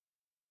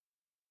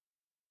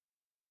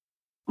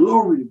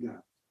 Glory to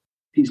God.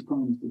 He's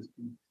promised us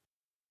peace.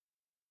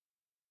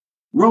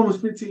 Romans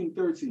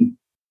 15:13.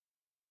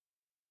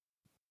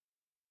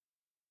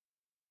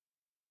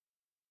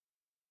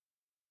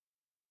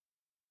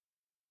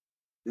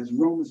 That's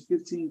Romans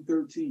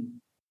 15:13.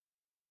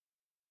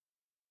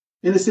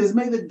 And it says,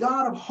 may the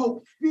God of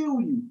hope fill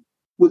you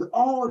with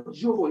all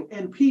joy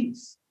and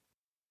peace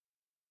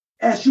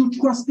as you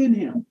trust in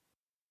him.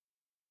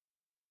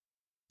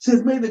 It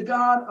says, may the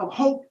God of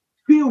hope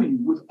fill you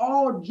with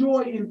all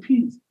joy and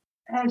peace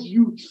as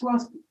you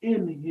trust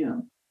in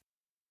him.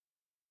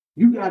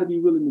 You got to be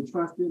willing to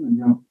trust in him,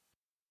 y'all.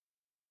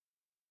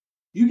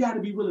 You got to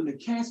be willing to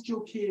cast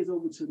your cares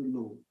over to the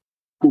Lord,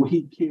 for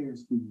he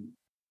cares for you.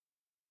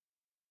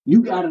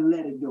 You got to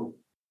let it go.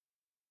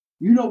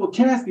 You know what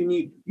casting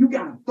means? You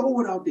got to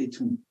throw it out there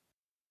to him.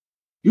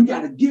 You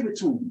got to give it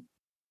to him.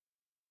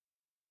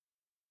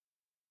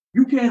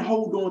 You can't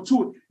hold on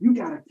to it. You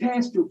got to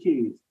cast your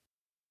cares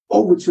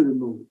over to the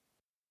Lord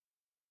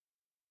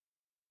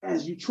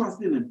as you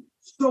trust in him,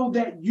 so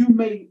that you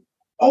may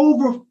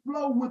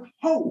overflow with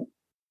hope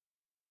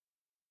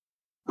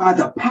by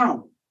the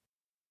power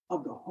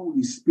of the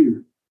Holy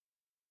Spirit.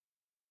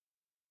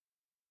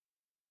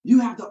 You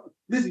have to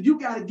listen. You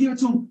got to give it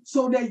to him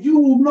so that you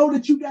will know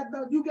that you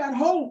got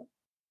hope.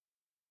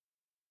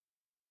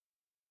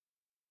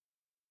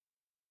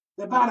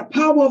 That by the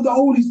power of the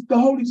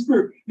Holy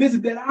Spirit,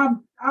 listen, that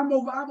I've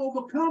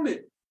overcome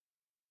it.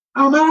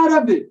 I'm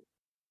out of it.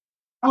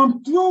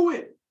 I'm through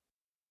it.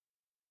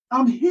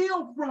 I'm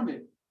healed from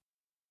it.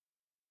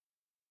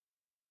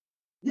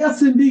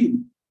 Yes,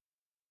 indeed.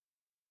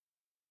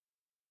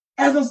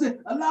 As I said,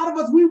 a lot of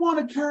us, we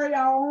want to carry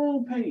our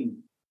own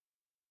pain.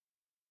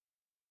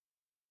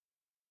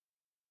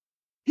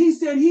 He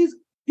said he's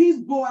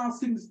bore our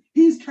sickness.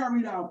 He's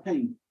carried our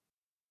pain.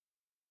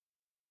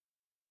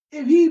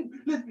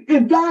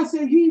 If God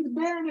said he's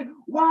bearing it,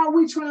 why are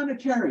we trying to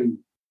carry it?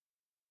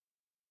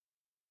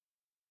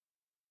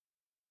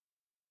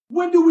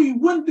 When do we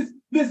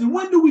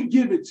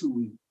give it to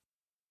him?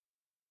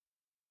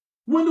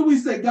 When do we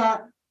say,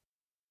 God,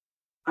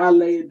 I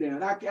lay it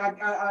down.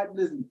 I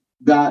listen,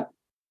 God,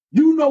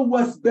 you know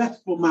what's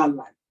best for my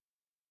life.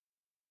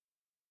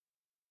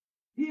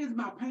 Here's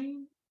my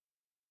pain.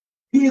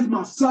 Here's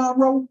my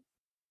sorrow.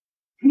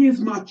 Here's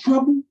my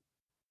trouble.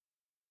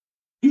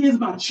 Here's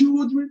my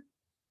children.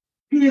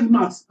 Here's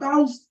my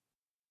spouse.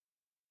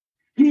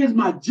 Here's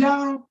my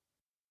job.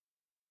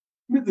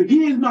 Listen,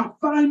 here's my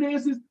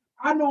finances.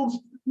 I know,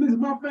 listen,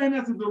 my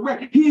finances are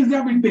wrecked. Here's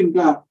everything,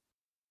 God.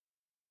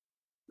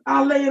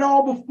 I lay it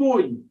all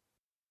before you.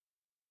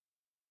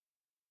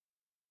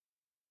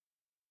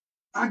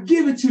 I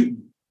give it to you.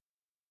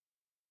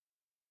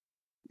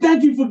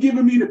 Thank you for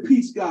giving me the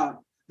peace, God,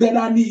 that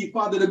I need,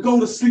 Father, to go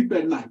to sleep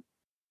at night.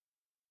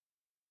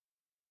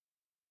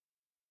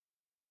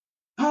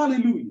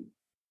 Hallelujah.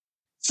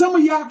 Some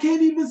of y'all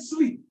can't even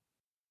sleep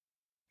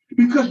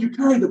because you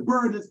carry the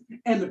burdens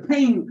and the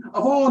pain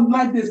of all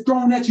life that's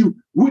thrown at you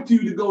with you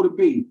to go to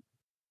bed.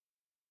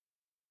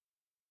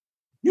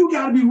 You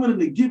got to be willing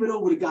to give it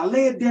over to God.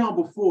 Lay it down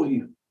before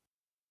him.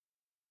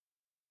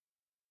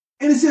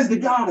 And it says the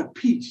God of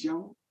peace,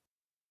 y'all.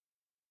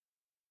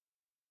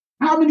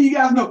 How many of you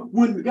guys know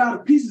when the God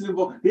of peace is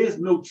involved, there's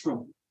no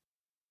trouble?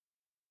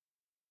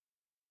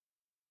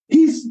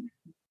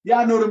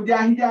 Y'all know them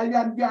guys,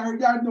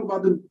 y'all know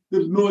about the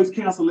noise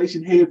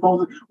cancellation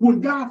headphones.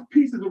 When God's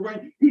peace is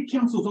around, he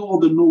cancels all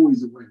the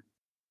noise around.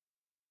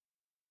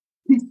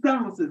 He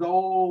silences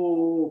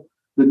all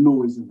the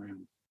noise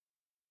around.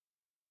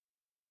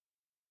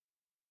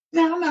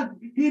 Now,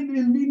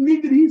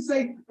 neither did he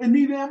say, and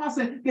neither am I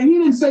saying that he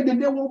didn't say that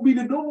there won't be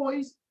the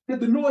noise,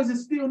 that the noise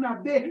is still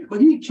not there,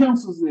 but he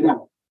cancels it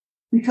out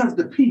because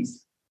the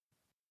peace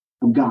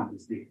of God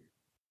is there.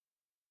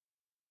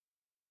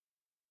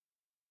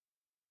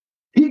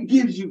 He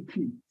gives you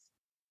peace.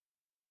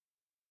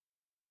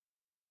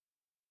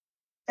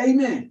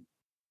 Amen.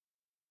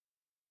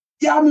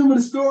 Y'all remember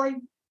the story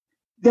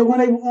that when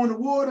they were on the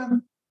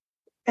water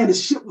and the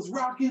ship was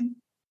rocking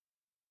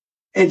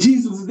and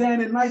Jesus was down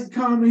there nice and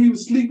calm and he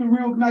was sleeping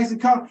real nice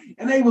and calm.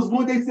 And they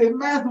said,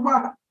 Master,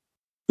 why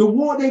the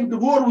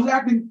water was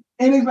acting,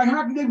 and they was like,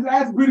 how can they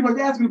pretty much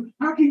asking him,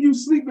 how can you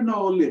sleep in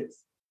all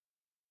this?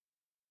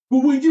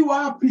 But when you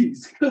are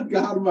peace, good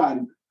God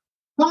Almighty.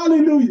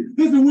 Hallelujah.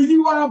 Listen, when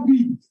you are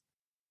peace,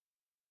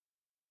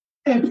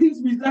 and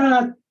peace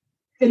resides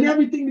in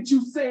everything that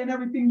you say and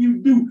everything you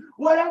do,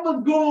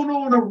 whatever's going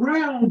on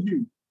around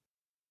you,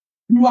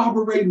 you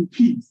operate in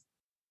peace.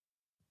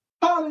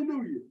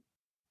 Hallelujah.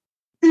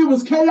 It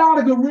was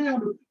chaotic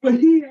around him, but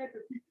he had to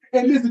peace.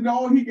 And listen,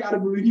 all he got to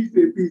believe, he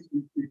said, peace,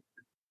 peace, peace.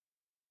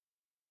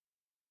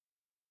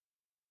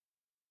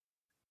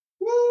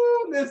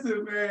 Woo,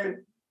 listen,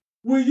 man.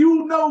 When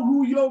you know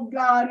who your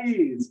God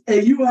is,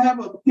 and you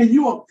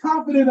are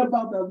confident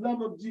about the love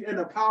of Jesus and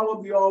the power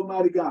of the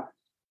Almighty God,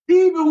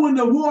 even when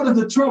the waters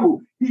of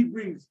trouble, he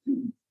brings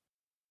peace.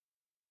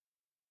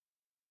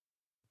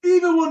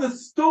 Even when the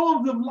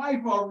storms of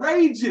life are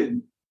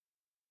raging,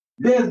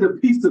 there's the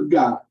peace of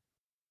God.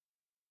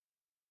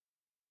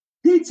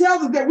 He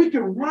tells us that we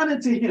can run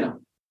into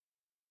him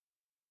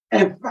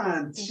and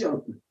find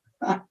shelter.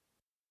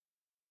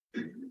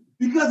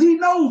 Because he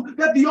knows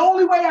that the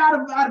only way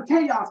out of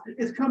chaos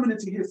is coming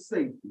into his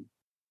safety.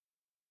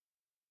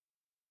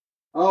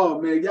 Oh,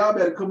 man, y'all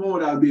better come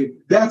on out there.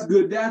 That's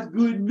good. That's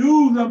good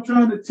news, I'm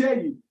trying to tell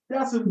you.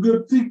 That's some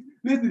good things.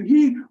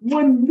 Listen,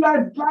 when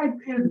life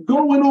is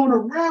going on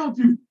around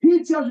you,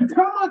 he tells you,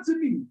 come unto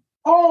me,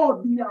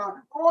 all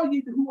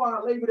ye who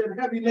are labored and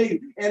heavy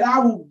laden, and I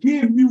will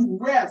give you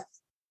rest.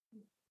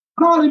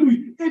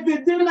 Hallelujah. If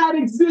it did not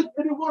exist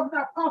and it was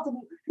not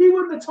possible, he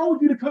wouldn't have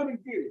told you to come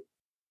and get it.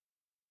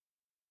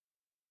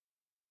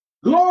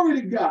 Glory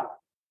to God.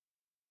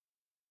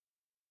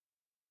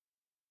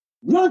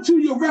 Run to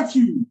your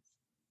refuge.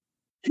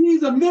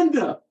 He's a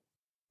mender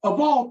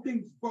of all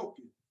things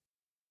broken.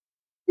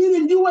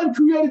 You weren't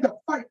created to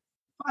fight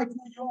for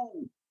your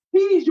own.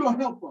 He's your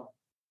helper.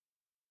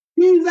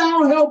 He's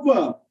our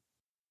helper.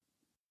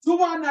 So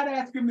why not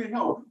ask him to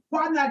help?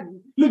 Why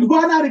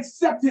not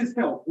accept his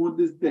help on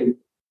this day?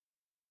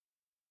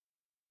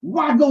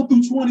 Why go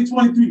through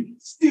 2023,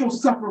 still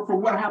suffer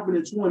from what happened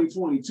in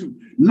 2022,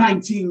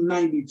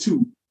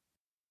 1992?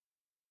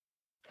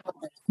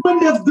 When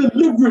does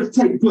deliverance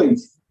take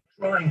place?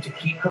 Trying to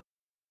keep.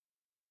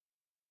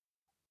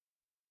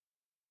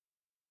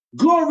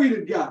 Glory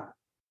to God.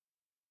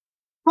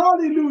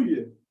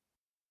 Hallelujah.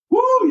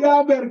 Woo,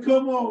 y'all better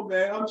come on,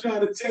 man. I'm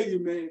trying to tell you,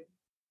 man.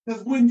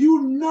 Because when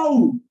you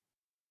know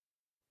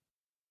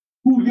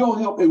who your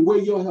help and where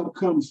your help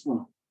comes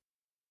from,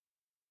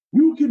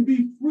 you can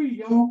be free,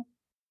 y'all.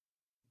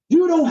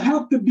 You don't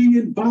have to be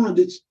in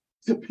bondage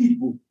to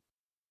people,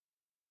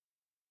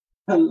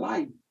 to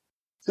life,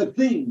 to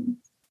things,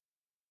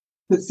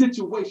 to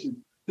situations,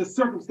 to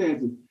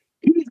circumstances.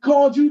 He's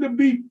called you to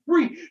be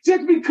free.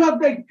 Just because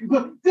they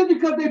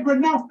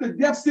pronounce the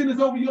death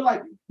sentence over your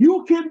life,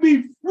 you can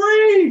be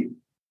free.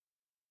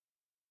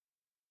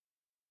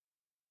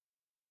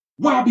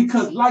 Why?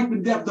 Because life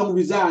and death don't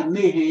reside in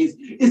their hands.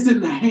 It's in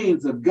the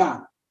hands of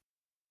God.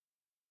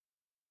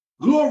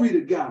 Glory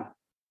to God.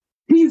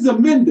 He's a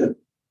mender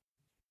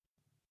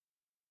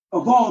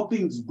of all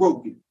things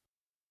broken.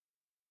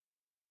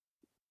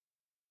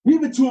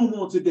 Give it to him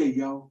on today,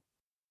 y'all.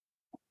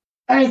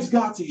 Ask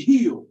God to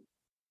heal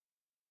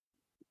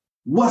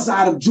what's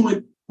out of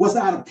joint, what's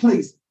out of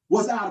place,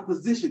 what's out of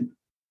position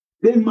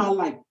in my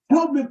life.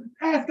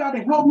 Ask God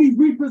to help me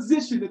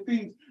reposition the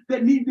things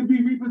that need to be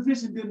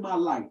repositioned in my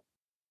life.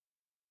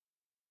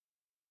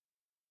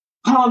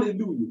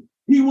 Hallelujah.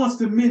 He wants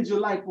to mend your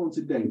life on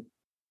today.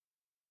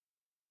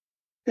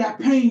 That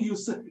pain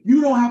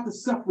you don't have to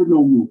suffer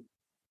no more.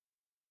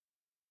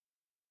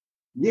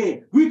 Yeah,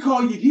 we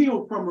call you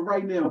healed from it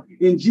right now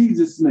in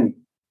Jesus' name.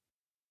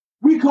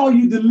 We call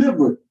you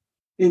delivered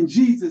in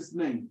Jesus'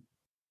 name.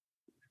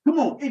 Come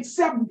on,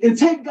 accept and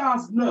take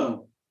God's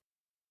love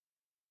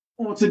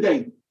on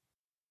today.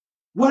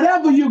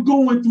 Whatever you're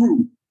going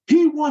through,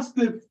 He wants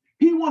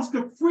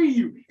to free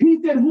you.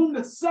 He said, whom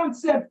the Son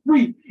set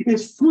free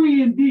is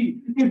free indeed.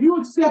 If you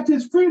accept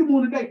His freedom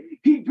on today,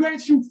 He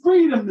grants you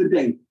freedom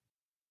today.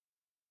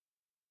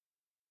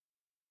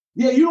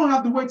 Yeah, you don't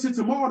have to wait till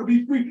tomorrow to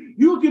be free.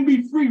 You can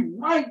be free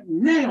right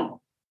now.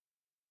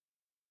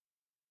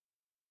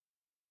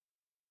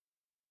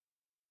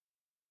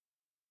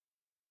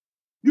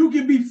 You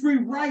can be free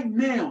right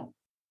now.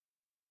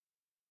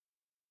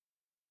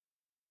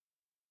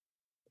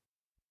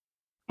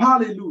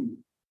 Hallelujah.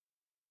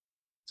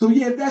 So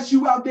yeah, if that's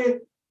you out there,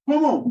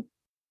 come on.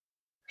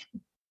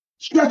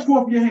 Stretch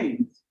forth your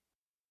hands.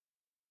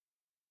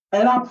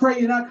 And I pray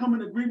and I come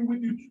in agreement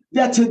with you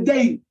that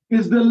today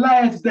is the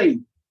last day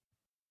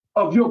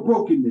of your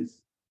brokenness.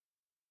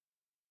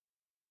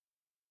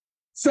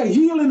 Say,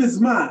 healing is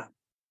mine.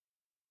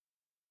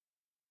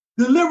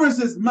 Deliverance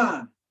is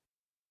mine.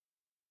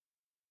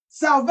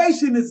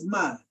 Salvation is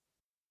mine.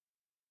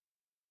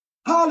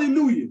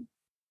 Hallelujah.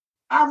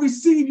 I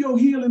receive your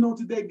healing on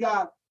today,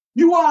 God.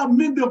 You are a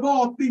mender of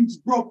all things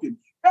broken.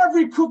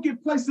 Every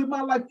crooked place in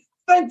my life,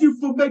 thank you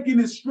for making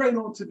it straight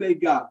on today,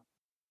 God.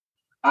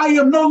 I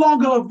am no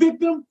longer a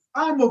victim.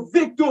 I'm a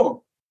victor.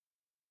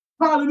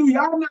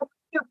 Hallelujah. I'm not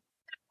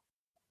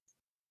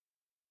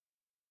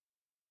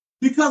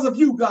because of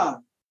you, God.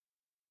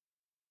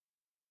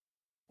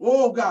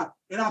 Oh, God.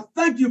 And I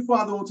thank you,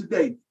 Father, on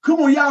today. Come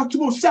on, y'all.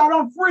 Come on, shout,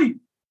 I'm free.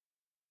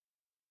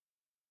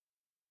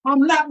 I'm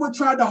not what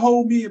tried to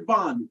hold me in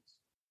bondage.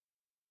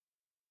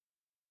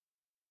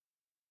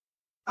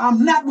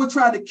 I'm not what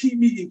tried to keep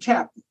me in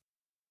captive.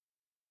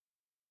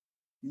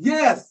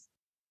 Yes.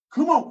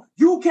 Come on.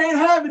 You can't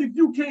have it if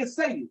you can't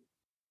say it.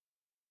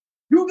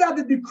 You got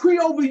to decree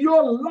over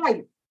your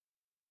life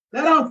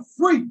that I'm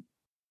free.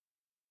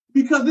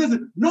 Because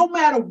listen, no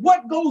matter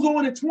what goes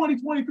on in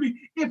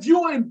 2023, if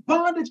you're in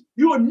bondage,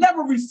 you will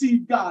never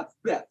receive God's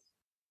best.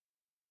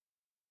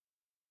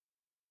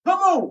 Come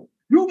on.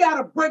 You got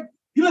to break.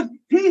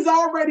 He's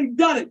already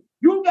done it.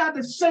 You got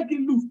to shake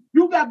it loose.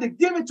 You got to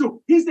give it to him.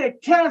 He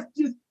said, cast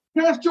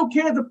your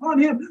cares upon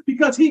him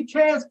because he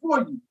cares for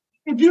you.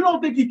 If you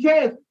don't think he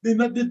cares,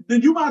 then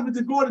you might have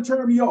to go and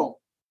turn me off.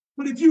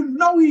 But if you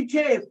know he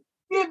cares,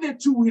 give it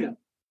to him.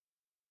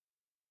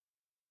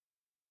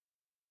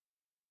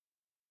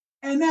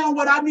 And now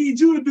what I need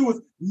you to do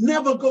is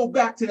never go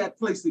back to that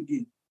place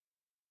again.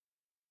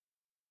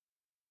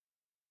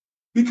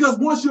 Because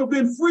once you've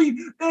been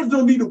free, there's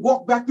no need to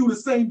walk back through the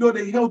same door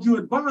that held you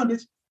in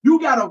bondage.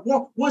 You got to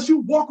walk. Once you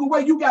walk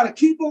away, you got to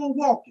keep on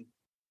walking.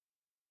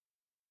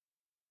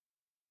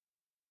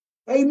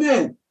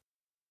 Amen.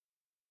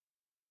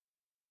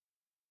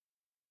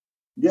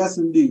 Yes,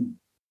 indeed.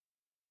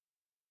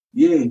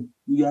 Yeah.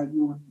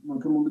 You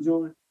want to come over and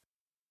join?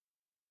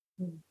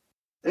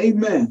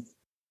 Amen.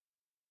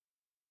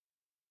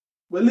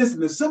 Well,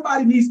 listen, if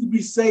somebody needs to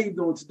be saved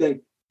on today,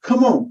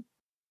 come on.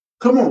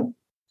 Come on.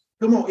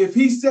 Come on. If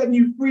he's setting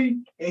you free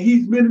and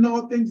he's mending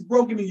all things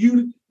broken and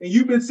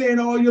you've been saying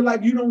all your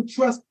life you don't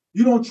trust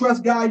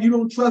God, you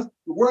don't trust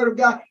the word of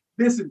God.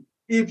 Listen,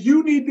 if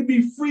you need to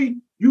be free,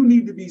 you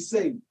need to be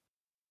saved.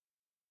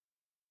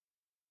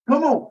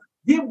 Come on.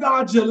 Give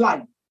God your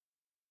life.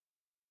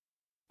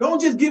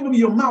 Don't just give him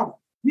your mouth.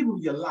 Give him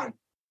your life.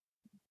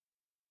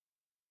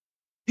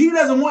 He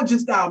doesn't want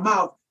just our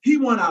mouth. He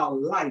wants our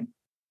life.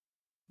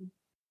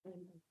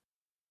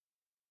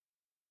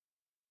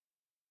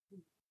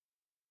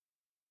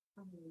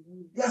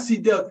 Yes, he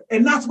does.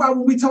 And that's why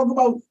when we talk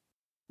about,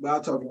 well,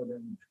 I'll talk about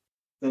that.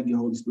 Thank you,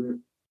 Holy Spirit.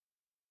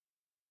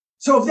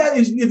 So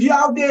if you're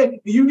out there and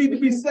you need to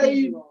be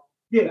saved,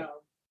 yeah,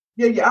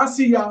 I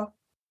see y'all.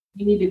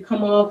 You need to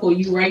come up or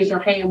you raise your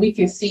hand. We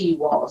can see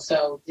you all.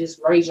 So just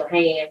raise your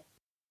hand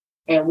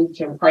and we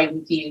can pray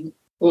with you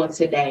on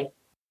today.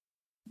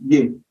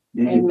 Yeah.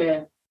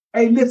 Amen.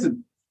 Hey,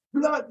 listen,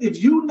 flood,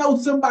 if you know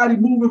somebody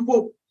moving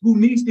forward who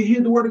needs to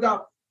hear the word of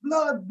God,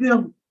 flood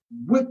them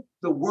with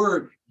the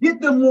word. Get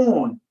them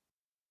on.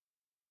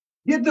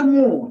 Get them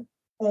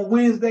on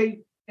Wednesday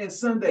and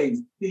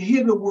Sundays to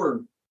hear the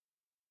word.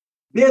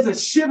 There's a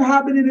shift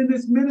happening in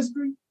this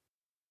ministry.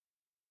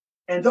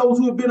 And those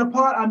who have been a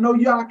part, I know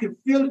y'all can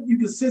feel it. You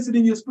can sense it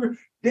in your spirit.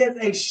 There's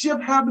a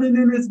shift happening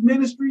in this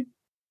ministry.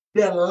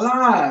 Their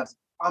lives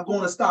are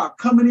going to start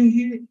coming in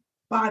here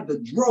by the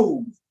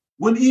droves.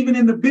 When even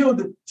in the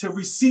building to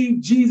receive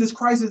Jesus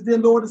Christ as their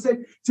Lord and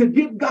Savior, to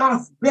get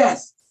God's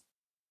best.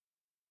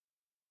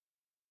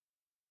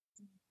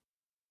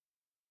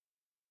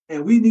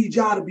 And we need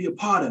y'all to be a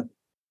part of it.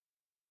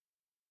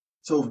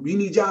 So we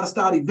need y'all to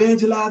start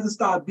evangelizing,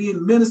 start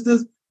being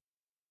ministers.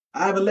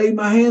 I haven't laid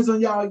my hands on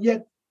y'all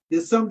yet.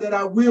 There's some that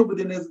I will, but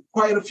then there's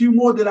quite a few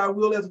more that I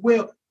will as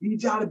well. We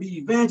need y'all to be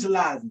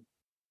evangelizing.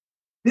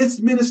 This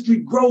ministry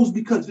grows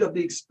because of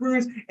the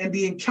experience and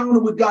the encounter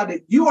with God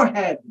that you are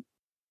having.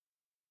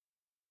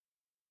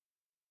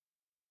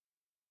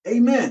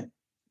 Amen.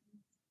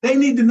 They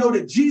need to know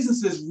that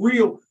Jesus is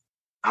real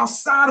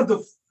outside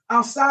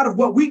of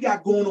what we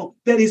got going on,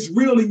 that is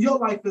real in your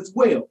life as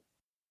well.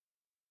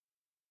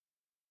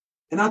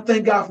 And I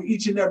thank God for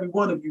each and every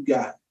one of you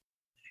guys.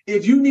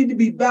 If you need to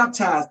be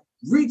baptized,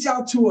 reach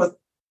out to us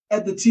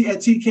at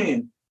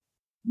TCAN.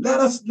 Let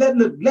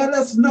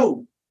us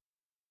know.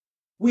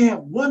 We have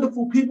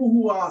wonderful people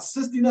who are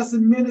assisting us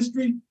in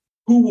ministry,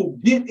 who will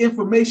get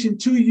information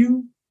to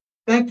you.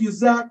 Thank you,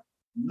 Zach.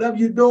 Love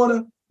your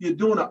daughter. You're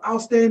doing an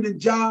outstanding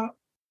job.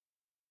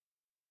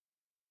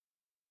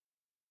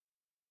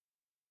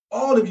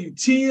 All of you,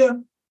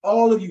 Tia,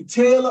 all of you,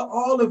 Taylor,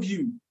 all of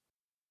you,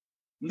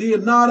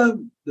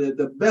 Leonardo,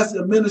 the best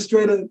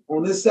administrator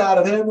on this side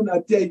of heaven, I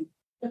tell you.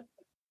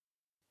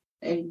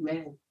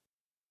 Amen.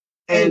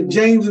 And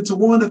James and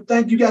Tawanda,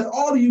 thank you guys,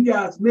 all of you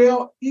guys,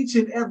 Mel, each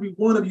and every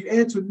one of you,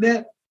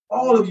 Antoinette,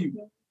 all of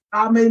you.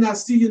 I may not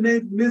see your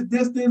name from this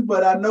distance,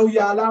 but I know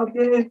y'all out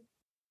there.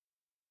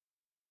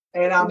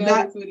 And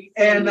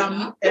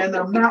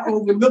I'm not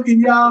overlooking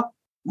y'all.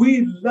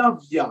 We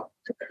love y'all.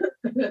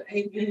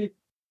 Amen.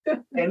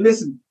 And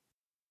listen,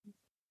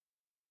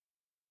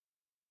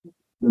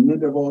 the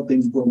mender of all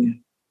things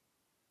broken.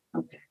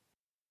 Okay.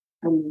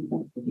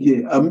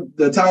 Yeah,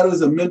 the title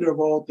is A Mender of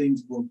All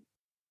Things Broken.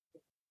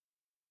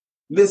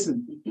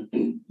 Listen,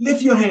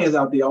 lift your hands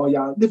out there, all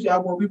y'all. Lift your, I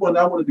want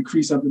to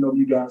decree something over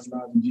you guys'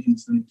 lives in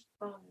Jesus' name.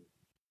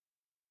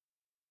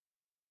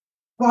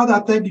 Father, I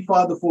thank you,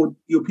 Father, for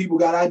your people,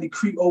 God. I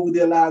decree over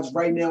their lives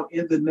right now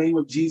in the name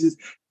of Jesus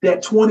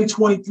that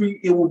 2023,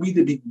 it will be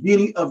the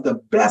beginning of the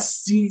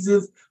best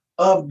seasons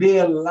of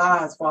their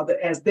lives, Father,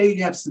 as they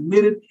have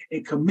submitted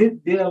and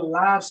commit their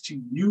lives to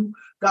you.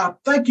 God,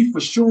 thank you for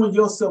showing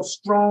yourself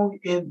strong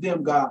in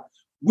them, God.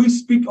 We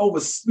speak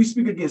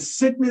against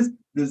sickness,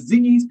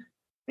 disease,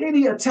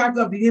 any attack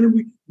of the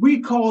enemy. We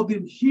call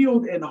them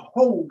healed and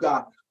whole,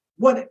 God.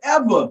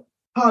 Whatever,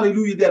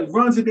 hallelujah, that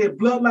runs in their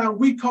bloodline,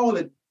 we call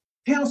it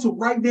canceled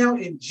right now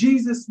in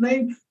Jesus'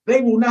 name.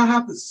 They will not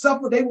have to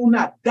suffer. They will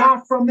not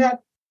die from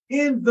that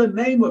in the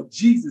name of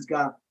Jesus,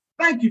 God.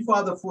 Thank you,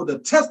 Father, for the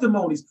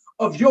testimonies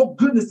of your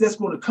goodness that's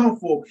going to come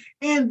forth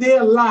in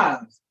their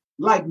lives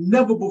like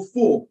never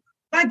before.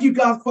 Thank you,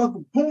 God,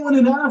 for pouring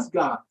in us,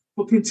 God,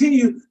 for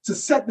continuing to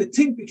set the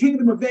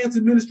Kingdom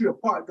Advancing Ministry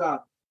apart, God,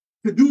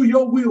 to do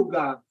your will,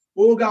 God.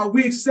 Oh, God,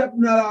 we accept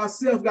not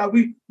ourselves, God.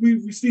 We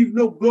receive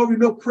no glory,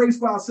 no praise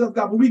for ourselves,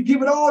 God, but we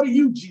give it all to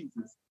you,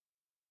 Jesus.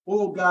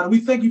 Oh, God, and we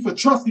thank you for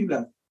trusting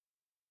us.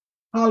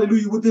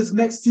 Hallelujah, with this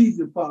next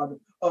season, Father,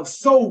 of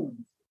souls,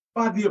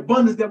 by the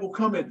abundance that will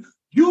come in.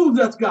 Use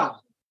us, God,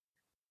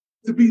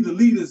 to be the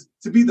leaders,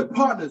 to be the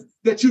partners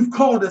that you've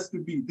called us to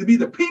be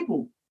the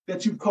people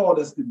that you've called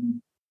us to be.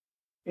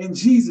 In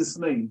Jesus'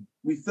 name,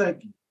 we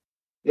thank you.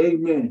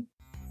 Amen.